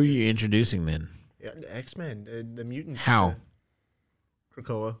time. Well, who are you introducing then? Yeah, the X-Men, the mutants. How?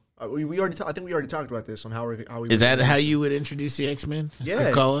 Krakoa. We already. I think we already talked about this on how we. Is that how you would introduce the X-Men?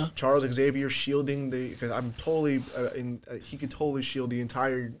 Yeah, Krakoa? Charles Xavier shielding because I'm totally. He could totally shield the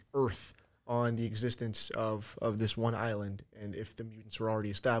entire Earth on the existence of this one island, and if the mutants were already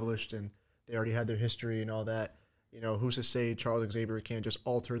established and they already had their history and all that, who's to say Charles Xavier can't just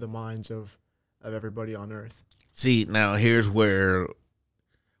alter the minds of everybody on Earth? See, now here's where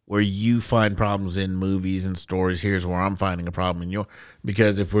you find problems in movies and stories. Here's where I'm finding a problem in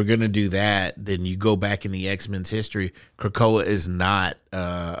because if we're gonna do that, then you go back in the X-Men's history. Krakoa is not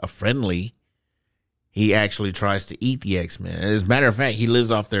a friendly. He actually tries to eat the X-Men. As a matter of fact, he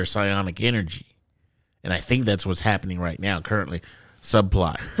lives off their psionic energy, and I think that's what's happening right now currently.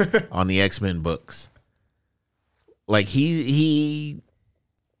 Subplot on the X-Men books. Like he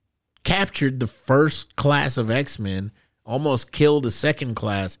captured the first class of X-Men, almost killed the second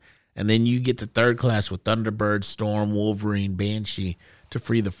class, and then you get the third class with Thunderbird, Storm, Wolverine, Banshee to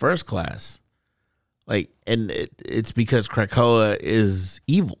free the first class. Like, and it's because Krakoa is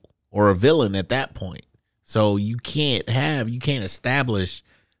evil or a villain at that point. So you can't establish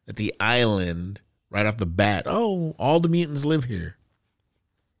that the island right off the bat, oh, all the mutants live here.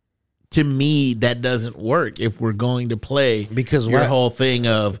 To me, that doesn't work if we're going to play your whole thing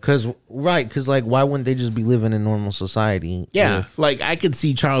of... Because like, why wouldn't they just be living in normal society? Yeah, like I could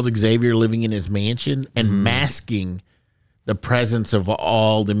see Charles Xavier living in his mansion and masking the presence of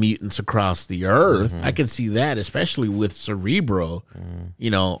all the mutants across the earth. I can see that, especially with Cerebro,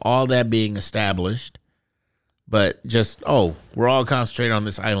 all that being established. But just, we're all concentrated on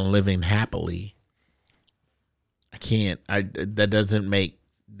this island living happily. That doesn't make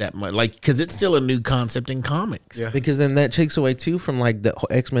that much, like, because it's still a new concept in comics. Yeah. Because then that takes away too from like the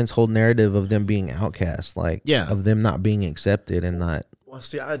X-Men's whole narrative of them being outcast, like of them not being accepted and not. Well,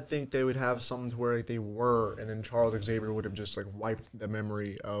 see, I think they would have something to where like, they were, and then Charles Xavier would have just like wiped the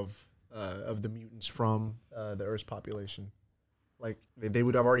memory of the mutants from the Earth's population. Like they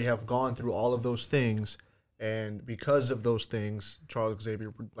would have already have gone through all of those things, and because of those things, Charles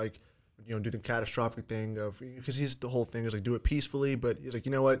Xavier would like. Do the catastrophic thing of, because the whole thing is like do it peacefully, but he's like,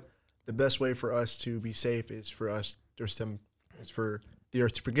 you know what, the best way for us to be safe is for us just to It's for the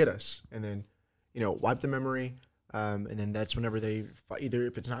Earth to forget us, and then, wipe the memory. And then that's whenever they either,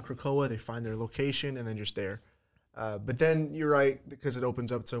 if it's not Krakoa, they find their location and then just there. But then you're right, because it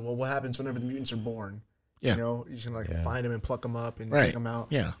opens up to, well, what happens whenever the mutants are born? Yeah. You're just gonna find them and pluck them up and Right. take them out.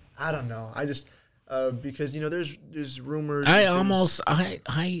 Yeah. I don't know. I just because there's rumors.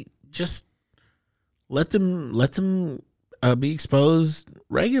 I just let them be exposed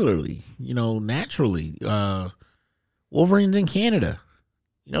regularly. Naturally. Wolverine's in Canada.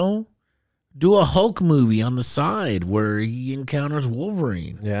 Do a Hulk movie on the side where he encounters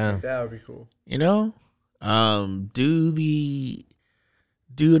Wolverine. Yeah. That would be cool.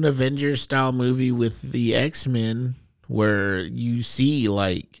 Do an Avengers style movie with the X-Men where you see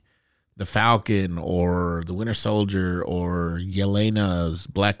like the Falcon or the Winter Soldier or Yelena's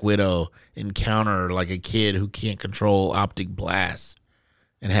Black Widow encounter like a kid who can't control optic blasts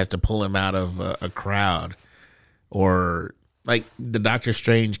and has to pull him out of a crowd, or like the Doctor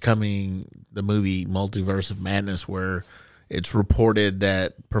Strange the movie Multiverse of Madness, where it's reported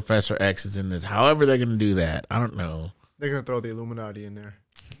that Professor X is in this. However they're going to do that, I don't know. They're going to throw the Illuminati in there.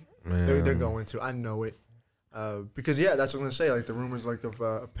 They're going to. I know it. Because, that's what I'm going to say. Like, the rumors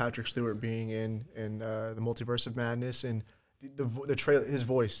of Patrick Stewart being in the Multiverse of Madness, and the trailer, his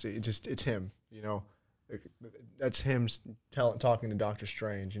voice, it's him, that's him talking to Doctor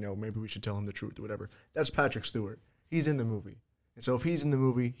Strange. Maybe we should tell him the truth or whatever. That's Patrick Stewart. He's in the movie. And so if he's in the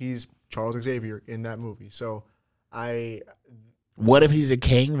movie, he's Charles Xavier in that movie. So what if he's a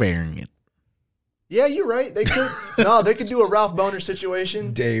Kang variant? Yeah, you're right. They could. No, they could do a Ralph Boner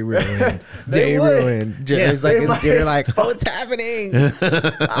situation. Day ruined. Day ruined. It's like they're like, oh, it's happening.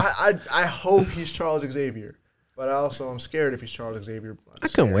 I hope he's Charles Xavier, but I'm scared if he's Charles Xavier. I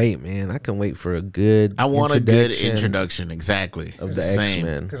can wait, man. I can wait for a good. I want a good introduction, exactly, of the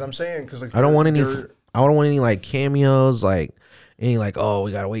X-Men. Because I'm saying, I don't want any like cameos, like. Any we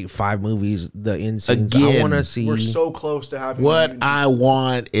gotta wait 5 movies, the end scenes. Again, I want to see. We're so close to having. What I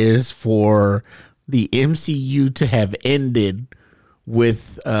want is for the MCU to have ended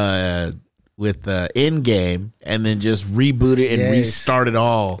with Endgame, and then just reboot it and restart it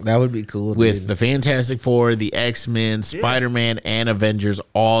all. That would be cool. With the Fantastic Four, the X-Men, Spider-Man, and Avengers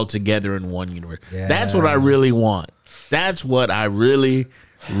all together in one universe. Yeah. That's what I really want. That's what I really,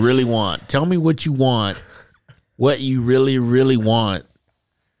 really want. Tell me what you want. What you really, really want.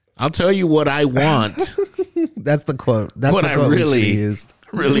 I'll tell you what I want. That's the quote. That's what the quote I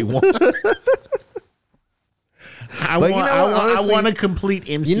really want. I want a complete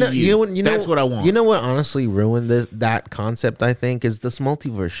MCU. That's what I want. You know what honestly ruined that concept, I think, is this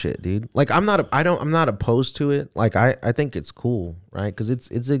multiverse shit, dude. Like I'm not opposed to it. Like I think it's cool, right? Because it's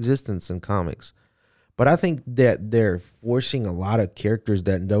existence in comics. But I think that they're forcing a lot of characters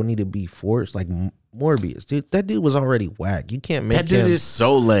that don't need to be forced, like Morbius, dude. That dude was already whack. You can't make that dude is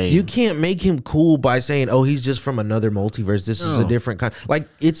so lame. You can't make him cool by saying, "Oh, he's just from another multiverse. This is a different kind." Like,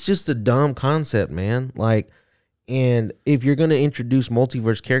 it's just a dumb concept, man. Like, and if you're gonna introduce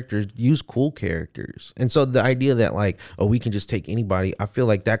multiverse characters, use cool characters. And so the idea that like, oh, we can just take anybody, I feel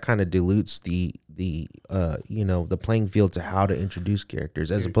like that kind of dilutes the playing field to how to introduce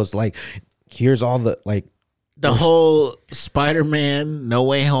characters, as opposed to like, here's all the like the whole Spider-Man No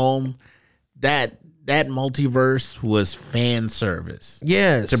Way Home. That multiverse was fan service.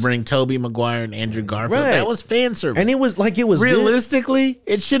 Yes. To bring Tobey Maguire and Andrew Garfield. Right. That was fan service. And it was realistically, good.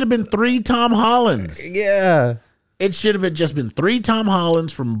 It should have been 3 Tom Hollands. Yeah. It should have just been 3 Tom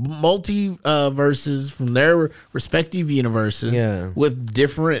Hollands from multiverses, from their respective universes, with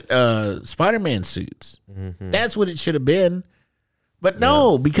different Spider-Man suits. Mm-hmm. That's what it should have been. But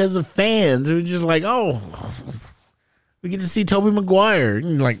no, because of fans, it was just like, oh, we get to see Tobey Maguire,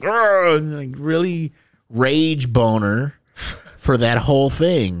 and like really rage boner for that whole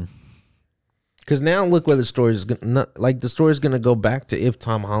thing. Because now look where the story is gonna the story is gonna go back to if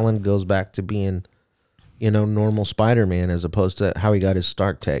Tom Holland goes back to being, normal Spider-Man as opposed to how he got his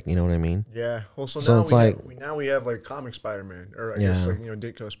Stark tech. You know what I mean? Yeah. Well, so now we have like comic Spider-Man, or I guess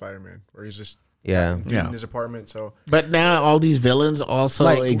Ditko Spider-Man, where he's just. In his apartment. So, but now all these villains also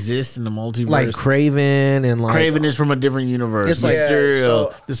exist in the multiverse. Like Kraven and like Kraven is from a different universe. It's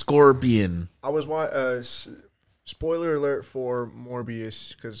Mysterio, the Scorpion. I was spoiler alert for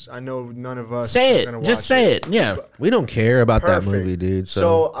Morbius, because I know none of us say it. Just say it. Yeah, we don't care about that movie, dude.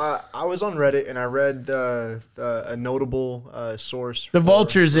 So I was on Reddit and I read a notable source. The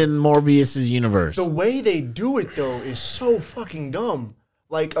Vulture's in Morbius's universe. The way they do it though is so fucking dumb.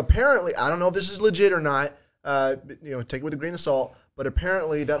 Like, apparently, I don't know if this is legit or not, take it with a grain of salt, but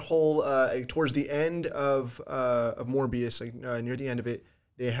apparently that whole, towards the end of Morbius, near the end of it,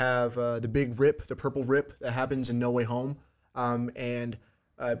 they have the big rip, the purple rip that happens in No Way Home. and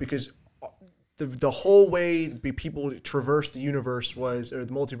because the whole way people traversed the universe or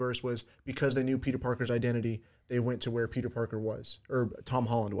the multiverse was because they knew Peter Parker's identity. They went to where Peter Parker was, or Tom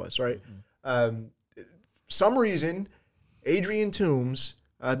Holland was, right? Some reason, Adrian Toomes,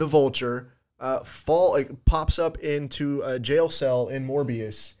 the Vulture, pops up into a jail cell in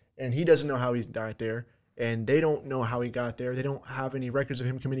Morbius, and he doesn't know how he's got there, and they don't know how he got there. They don't have any records of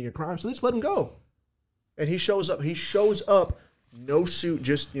him committing a crime, so they just let him go. And he shows up. He shows up, no suit,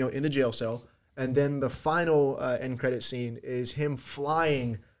 just in the jail cell. And then the final end credit scene is him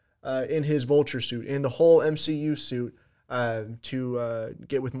flying in his Vulture suit, in the whole MCU suit, to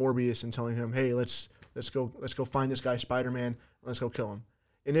get with Morbius and telling him, "Hey, let's go find this guy, Spider-Man. Let's go kill him."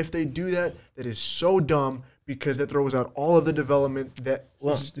 And if they do that, that is so dumb because that throws out all of the development that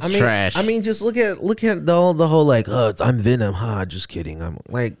trash. I mean, just look at the whole like, oh, I'm Venom. Just kidding. I'm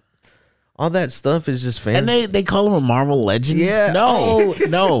like, all that stuff is just fan. And they call him a Marvel legend. Yeah. No.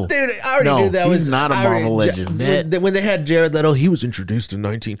 Dude, I already knew that he's not a Marvel legend. When they had Jared Leto, he was introduced in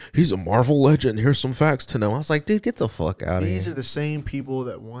 19. He's a Marvel legend. Here's some facts to know. I was like, dude, get the fuck out of here. These are the same people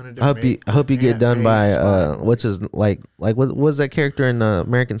that wanted to. I hope you get done by what's his what was that character in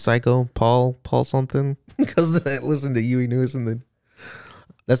American Psycho? Paul something. Because listen to Huey Lewis and then.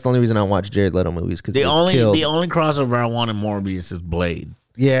 That's the only reason I watch Jared Leto movies. Because the only crossover I want in Morbius is Blade.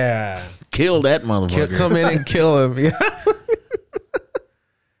 Yeah, kill that motherfucker. Come in and kill him. Yeah.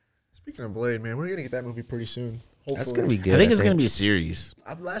 Speaking of Blade, man, we're gonna get that movie pretty soon. Hopefully. That's gonna be good. I think it's gonna be a series.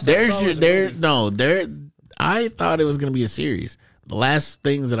 I thought it was gonna be a series. The last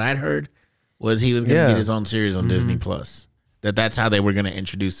things that I'd heard was he was gonna get his own series on Disney Plus. That's how they were gonna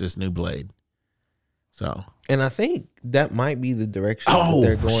introduce this new Blade. So, and I think that might be the direction that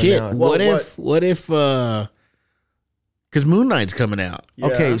they're going now. What if? Because Moon Knight's coming out. Yeah.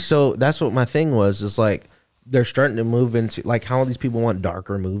 Okay, so that's what my thing was. Is like they're starting to move into like how all these people want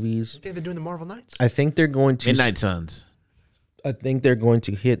darker movies. You think they're doing the Marvel Knights? I think they're going to Midnight Suns. I think they're going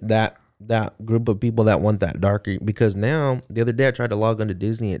to hit that group of people that want that darker. Because now the other day I tried to log onto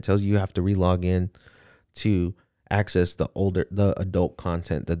Disney. It tells you have to re-log in to access the adult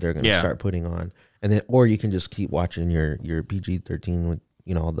content that they're going to start putting on, and then or you can just keep watching your PG-13 with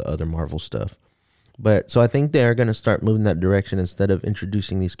all the other Marvel stuff. But so I think they're going to start moving that direction. Instead of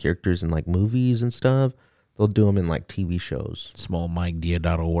introducing these characters in like movies and stuff, they'll do them in like TV shows. Small Mike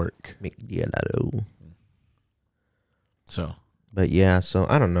Diodato. So, but yeah, so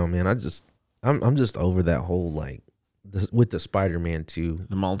I don't know, man. I'm just over that whole like with the Spider-Man too,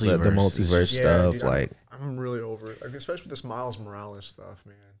 the multiverse stuff. Dude, like I'm really over it, like, especially with this Miles Morales stuff,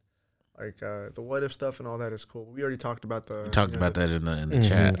 man. Like the what if stuff and all that is cool. We already talked about that in the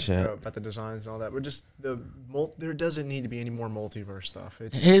chat. About the designs and all that. But just there doesn't need to be any more multiverse stuff.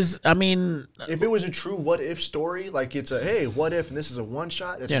 It's if it was a true what if story, like it's a hey what if and this is a one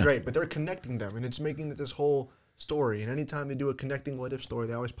shot, that's great. But they're connecting them and it's making this whole story. And anytime they do a connecting what if story,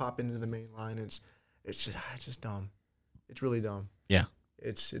 they always pop into the main line. It's just dumb. It's really dumb. Yeah.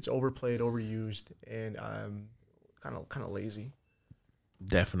 It's overplayed, overused, and kind of lazy.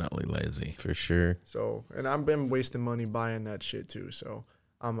 Definitely lazy for sure. So, and I've been wasting money buying that shit too. So,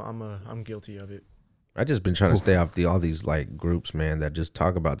 I'm guilty of it. I just been trying to stay off all these like groups, man, that just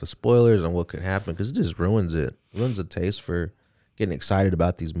talk about the spoilers and what could happen because it just ruins the taste for getting excited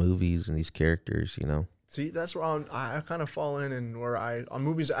about these movies and these characters. See, that's where I kind of fall in, and where on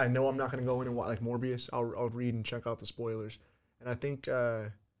movies I know I'm not going to go in and watch, like Morbius. I'll read and check out the spoilers, and I think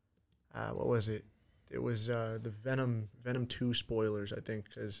what was it? It was the Venom 2 spoilers, I think,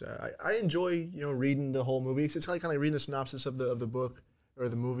 because I enjoy reading the whole movie. It's kind of like reading the synopsis of the book or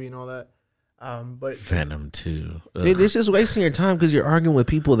the movie and all that. But Venom 2, it's just wasting your time because you're arguing with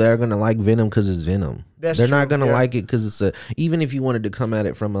people that are gonna like Venom because it's Venom. They're not gonna like it because it's even if you wanted to come at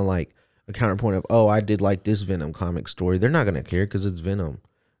it from a counterpoint of I did like this Venom comic story, they're not gonna care because it's Venom.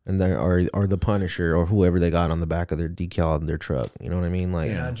 And or the Punisher or whoever they got on the back of their decal on their truck. You know what I mean?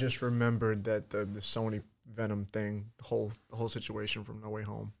 Like, I just remembered that the Sony Venom thing, the whole situation from No Way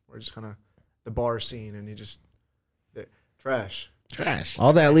Home, where just kind of the bar scene and trash.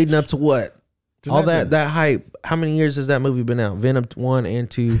 All that leading up to what? All that hype. How many years has that movie been out? Venom 1 and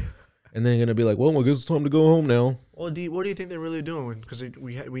 2, and then gonna be like, well, I guess it's time to go home now. Well, what do you think they're really doing? Because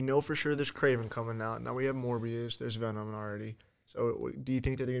we know for sure there's Craven coming out. Now we have Morbius. There's Venom already. So, do you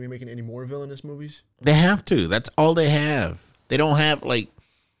think that they're gonna be making any more villainous movies? They have to. That's all they have. They don't have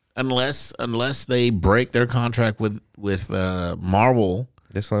unless they break their contract with Marvel.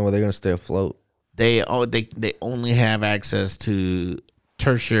 That's the only way they're gonna stay afloat. They only have access to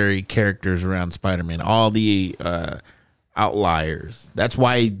tertiary characters around Spider-Man. All the outliers. That's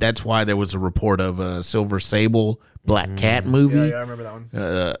why there was a report of a Silver Sable Black Cat movie. Yeah, I remember that one.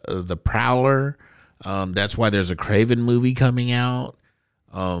 The Prowler. That's why there's a Craven movie coming out.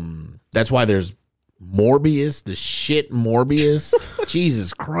 That's why there's Morbius, the shit Morbius.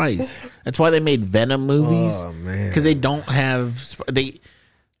 Jesus Christ. That's why they made Venom movies. Oh man. Because they don't have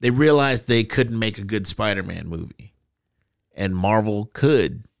they realized they couldn't make a good Spider-Man movie. And Marvel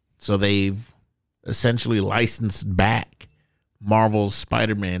could. So they've essentially licensed back Marvel's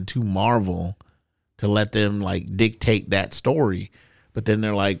Spider-Man to Marvel to let them like dictate that story. But then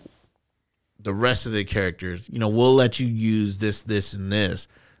they're like, the rest of the characters, we'll let you use this, and this.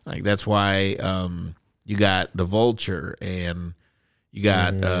 Like, that's why you got the Vulture and you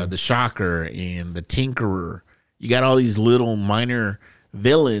got the Shocker and the Tinkerer. You got all these little minor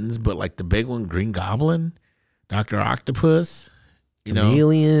villains, but like the big one, Green Goblin, Dr. Octopus,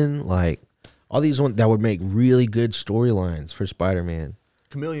 Chameleon, like all these ones that would make really good storylines for Spider-Man.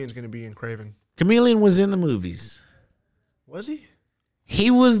 Chameleon's going to be in Craven. Chameleon was in the movies. Was he?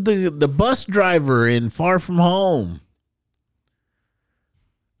 He was the bus driver in Far From Home.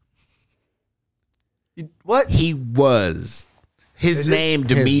 What? He was. His name,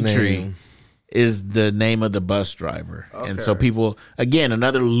 Dimitri, is the name of the bus driver. Okay. And so people, again,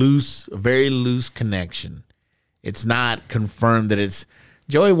 another very loose connection. It's not confirmed that it's...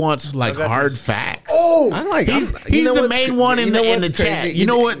 Joey wants like hard facts. Oh, I like. He's the main one in the chat. You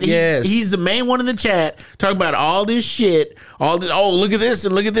know what? Yes. He's the main one in the chat talking about all this shit. All this. Oh, look at this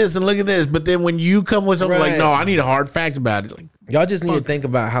and look at this and look at this. But then when you come with something like, no, I need a hard fact about it. Like, y'all just need to think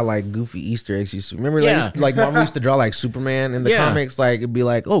about how like goofy Easter eggs used to. Remember, like Marvel used to draw like Superman in the comics. Like it'd be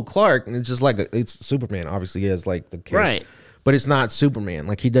like, oh, Clark, and it's just like it's Superman. Obviously, he has like the character. Right. But it's not Superman.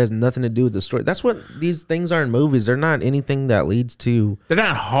 Like, he does nothing to do with the story. That's what these things are in movies. They're not anything that leads to... They're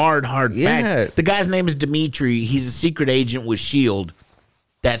not hard facts. The guy's name is Dimitri. He's a secret agent with S.H.I.E.L.D.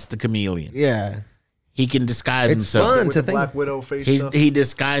 That's the chameleon. Yeah. He can disguise it's himself. Fun with to the think. Black Widow face stuff. He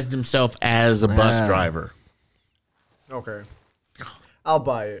disguised himself as a bus driver. Okay. I'll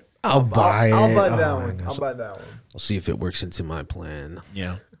buy it. I'll buy it. I'll buy that one. I'll buy that one. I'll see if it works into my plan.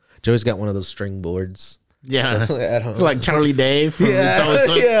 Yeah. Joey's got one of those string boards. Yeah, at home. It's like Charlie Day from It's Always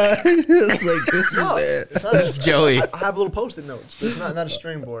Sunny. Yeah. It's like, this is it. That's Joey. I have little post-it notes, but it's not a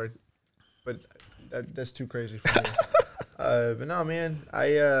string board. But that's too crazy for me. But no, man,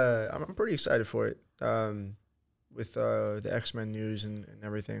 I'm pretty excited for it. With the X-Men news and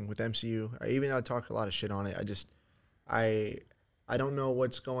everything with MCU, I talked a lot of shit on it. I don't know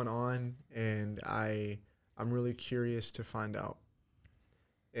what's going on, and I'm really curious to find out.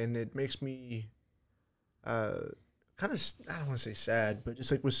 And it makes me kind of, I don't want to say sad, but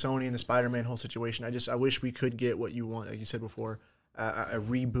just like with Sony and the Spider-Man whole situation, I wish we could get what you want, like you said before, a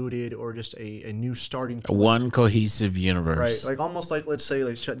rebooted or just a new starting point. One cohesive universe. Right, like almost like, let's say,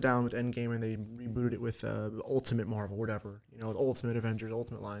 like shut down with Endgame and they rebooted it with Ultimate Marvel, whatever, the Ultimate Avengers,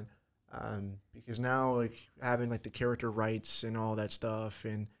 Ultimate line. Because now, like, having like the character rights and all that stuff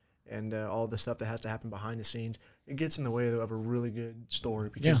and all the stuff that has to happen behind the scenes, it gets in the way of a really good story.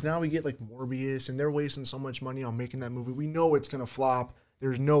 Because now we get like Morbius, and they're wasting so much money on making that movie. We know it's gonna flop.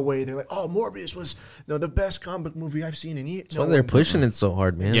 There's no way they're like, oh, Morbius was the best comic book movie I've seen in years. That's why they're pushing it so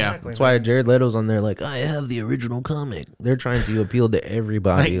hard, man. Yeah, exactly, that's why Jared Leto's on there like, I have the original comic. They're trying to appeal to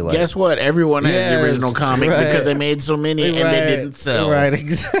everybody. Like, guess what? Everyone has the original comic because they made so many and they didn't sell. Right,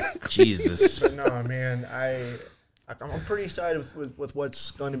 exactly. Jesus. But no, man, I'm pretty excited with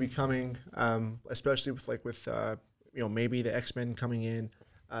what's going to be coming, especially with maybe the X-Men coming in.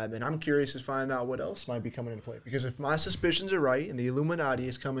 And I'm curious to find out what else might be coming into play. Because if my suspicions are right and the Illuminati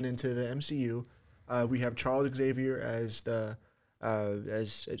is coming into the MCU, we have Charles Xavier as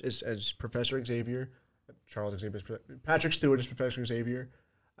as Professor Xavier. Patrick Stewart as Professor Xavier.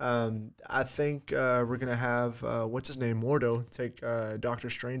 I think we're gonna have what's his name, Mordo, take Doctor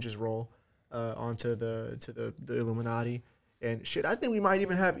Strange's role onto the Illuminati. And shit, I think we might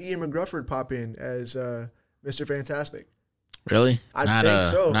even have Ian McGrufford pop in as Mr. Fantastic. Really? I think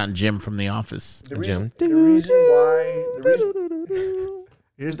so. Not Jim from The Office. Here's the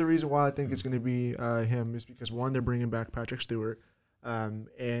reason why I think it's going to be him is because, one, they're bringing back Patrick Stewart,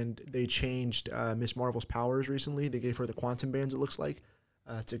 and they changed Miss Marvel's powers recently. They gave her the quantum bands, it looks like,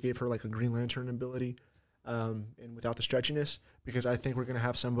 to give her like a Green Lantern ability, and without the stretchiness, because I think we're going to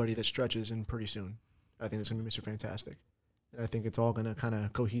have somebody that stretches in pretty soon. I think it's going to be Mr. Fantastic. And I think it's all going to kind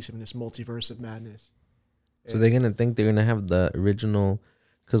of cohesive in this multiverse of madness. So they're going to think they're going to have the original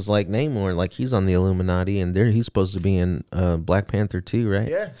Because like Namor, like he's on the Illuminati, and he's supposed to be in Black Panther too, right?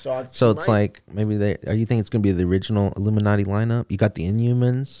 Yeah. So it's like maybe you think it's gonna be the original Illuminati lineup? You got the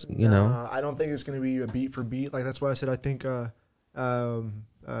Inhumans, you know. I don't think it's gonna be a beat for beat. Like that's why I said I think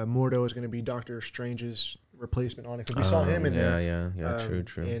Mordo is gonna be Doctor Strange's replacement on it, because we saw him in there. Yeah.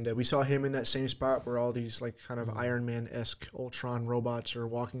 True. And we saw him in that same spot where all these like kind of Iron Man-esque Ultron robots are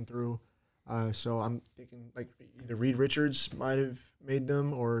walking through. So I'm thinking like either Reed Richards might have made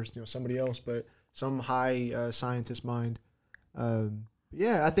them, or somebody else, but some high scientist mind.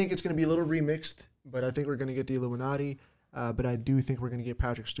 Yeah, I think it's going to be a little remixed, but I think we're going to get the Illuminati. But I do think we're going to get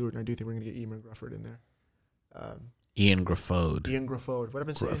Patrick Stewart, and I do think we're going to get Ian McGrufford in there. Ian Grafode. What have I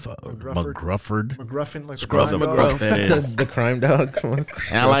been saying? McGrufford. McGruffin, like Scruff McGruff. That is the crime dog. Come on.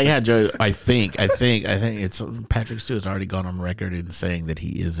 And I like how Joe. I think it's Patrick Stewart's already gone on record in saying that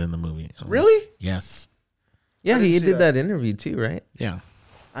he is in the movie. Really? Yes. Yeah, he did that interview too, right? Yeah.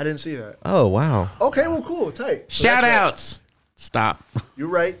 I didn't see that. Oh wow. Okay, well, cool, tight. So Shout outs. Stop. You're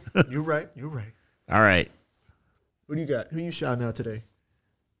right. You're right. All right. Who do you got? Who you shouting out today?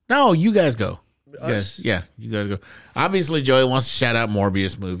 No, you guys go. Us? Yeah, you guys go. Obviously, Joey wants to shout out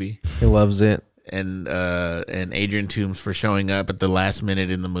Morbius movie. He loves it. And Adrian Toombs for showing up at the last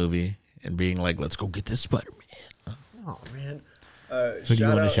minute in the movie and being like, let's go get this Spider-Man. Oh, man. Who do you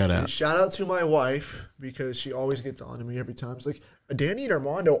want to shout out? Shout out to my wife, because she always gets on to me every time. It's like, Danny and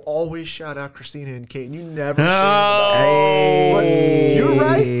Armando always shout out Christina and Kate, and you never say it. You're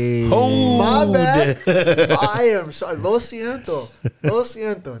right. Oh, my bad. I am sorry. Lo siento.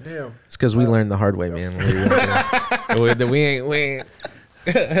 Damn. It's because we learned the hard way, man. we ain't.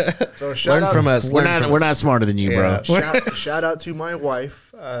 So shout Learn out from us. We're not smarter than you, bro. Shout out to my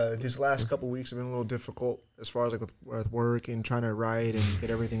wife. These last couple weeks have been a little difficult as far as like with work and trying to write and get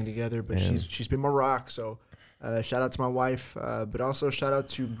everything together. But she's been my rock. So shout out to my wife. But also shout out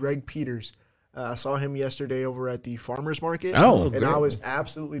to Greg Peters. I saw him yesterday over at the farmers market. Oh, and great. I was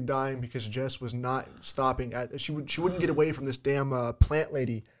absolutely dying because Jess was not stopping at. She wouldn't get away from this damn plant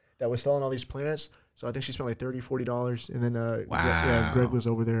lady that was selling all these plants. So I think she spent like $30-$40, and then wow. Greg was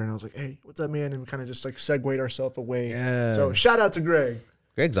over there, and I was like, "Hey, what's up, man?" And we kind of just like segued ourselves away. Yeah. So shout out to Greg.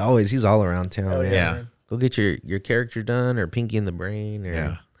 Greg's he's all around town. Hell Man. Yeah. man. Go get your character done, or Pinky in the Brain,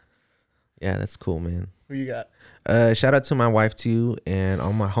 or yeah, that's cool, man. Who you got? Shout out to my wife too, and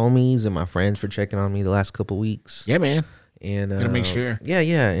all my homies and my friends for checking on me the last couple weeks. Yeah, man. And Gotta make sure. Yeah,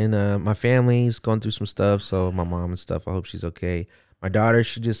 and my family's going through some stuff, so my mom and stuff. I hope she's okay. My daughter,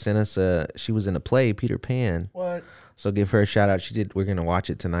 she just sent us she was in a play, Peter Pan. What? So give her a shout out. We're gonna watch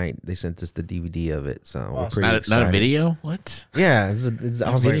it tonight. They sent us the DVD of it, so we're pretty excited. Not a video? What? Yeah, I was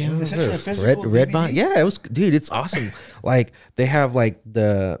video? like, what is Is it a this? physical Red DVD? Bond? Yeah, it was, dude. It's awesome. Like they have like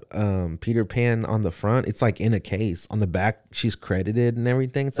the Peter Pan on the front. It's like in a case. On the back, she's credited and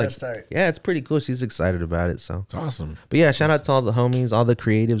everything. It's That's like, tight. yeah, it's pretty cool. She's excited about it. So It's awesome. but yeah, shout out to all the homies, all the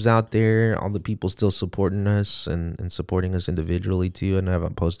creatives out there, all the people still supporting us and supporting us individually too. And I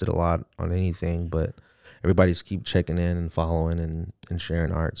haven't posted a lot on anything, but everybody's keep checking in and following and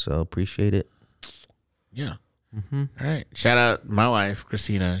sharing art. So appreciate it. Yeah. All right. Shout out my wife,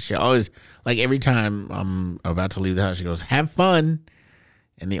 Christina. She always, like every time I'm about to leave the house, she goes, have fun.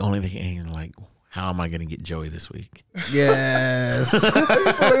 And the only thing, like, how am I going to get Joey this week? Yes.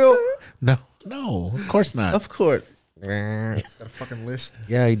 No, of course not. Of course. He's got a fucking list.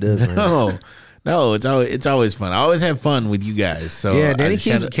 Yeah, he does. Man. No, it's always fun. I always have fun with you guys. So Yeah, Danny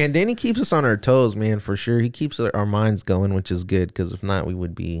keeps us on our toes, man, for sure. He keeps our minds going, which is good, because if not, we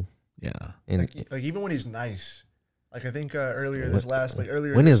would be. Yeah. Like even when he's nice. Like I think earlier.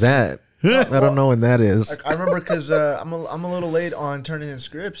 When is that? I don't know when that is. I remember because I'm a little late on turning in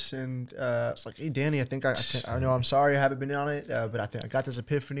scripts, and it's like, hey Danny, I think I know I'm sorry I haven't been on it, but I think I got this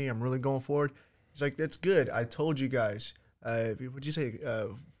epiphany. I'm really going forward. He's like, that's good. I told you guys. What'd you say?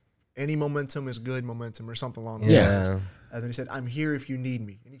 Any momentum is good momentum, or something along those lines. And then he said, I'm here if you need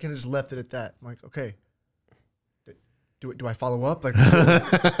me, and he kind of just left it at that. I'm like, okay. Do I follow up? Like,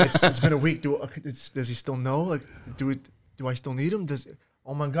 it's been a week. Does he still know? Like, do I still need him?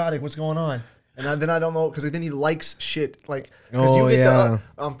 Oh my God, like, what's going on? And then I don't know, because then he likes shit. Like, on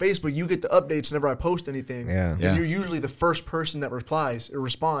Facebook, you get the updates whenever I post anything. Yeah. And you're usually the first person that replies or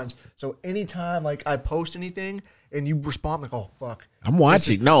responds. So anytime like I post anything and you respond like, "Oh fuck." I'm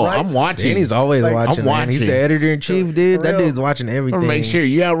watching. I'm watching. Danny's always Like, watching. I'm Man. He's watching. the editor in chief, dude. That real. dude's watching I'm everything. gonna make sure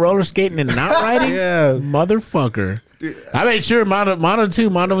you out roller skating and not riding. Yeah. Motherfucker. I made sure Mono too.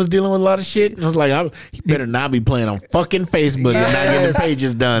 Mono was dealing with a lot of shit. And I was like, he better not be playing on fucking Facebook and not getting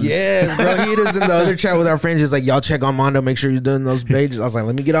pages done. Yes, bro. He is in the other chat with our friends. He's like, y'all check on Mondo, make sure he's doing those pages. I was like,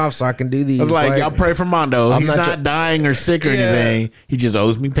 let me get off so I can do these. I was like, y'all pray for Mondo. I'm He's not dying or sick or anything. He just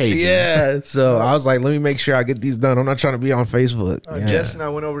owes me pages. Yeah. So I was like, let me make sure I get these done. I'm not trying to be on Facebook. Jess and I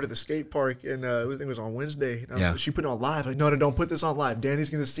went over to the skate park, and I think it was on Wednesday. And she put it on live. Like, no, don't put this on live.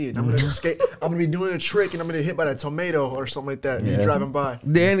 Danny's gonna see it. I'm gonna skate. I'm gonna be doing a trick, and I'm gonna get hit by that tomato or something like that. Yeah. Driving by.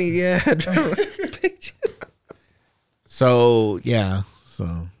 Danny, So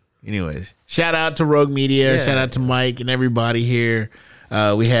anyways, shout out to Rogue Media. Shout out to Mike and everybody here.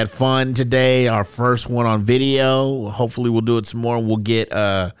 We had fun today. Our first one on video. Hopefully we'll do it some more. We'll get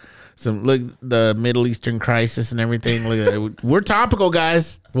the Middle Eastern crisis and everything. We're topical,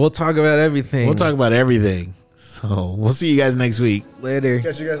 guys. We'll talk about everything. So we'll see you guys next week. Later.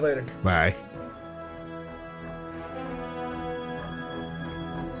 Catch you guys later. Bye.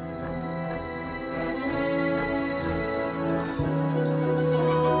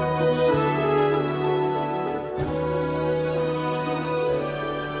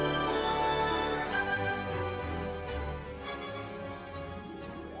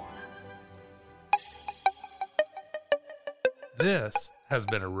 This has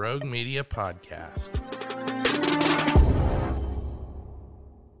been a Rogue Media podcast.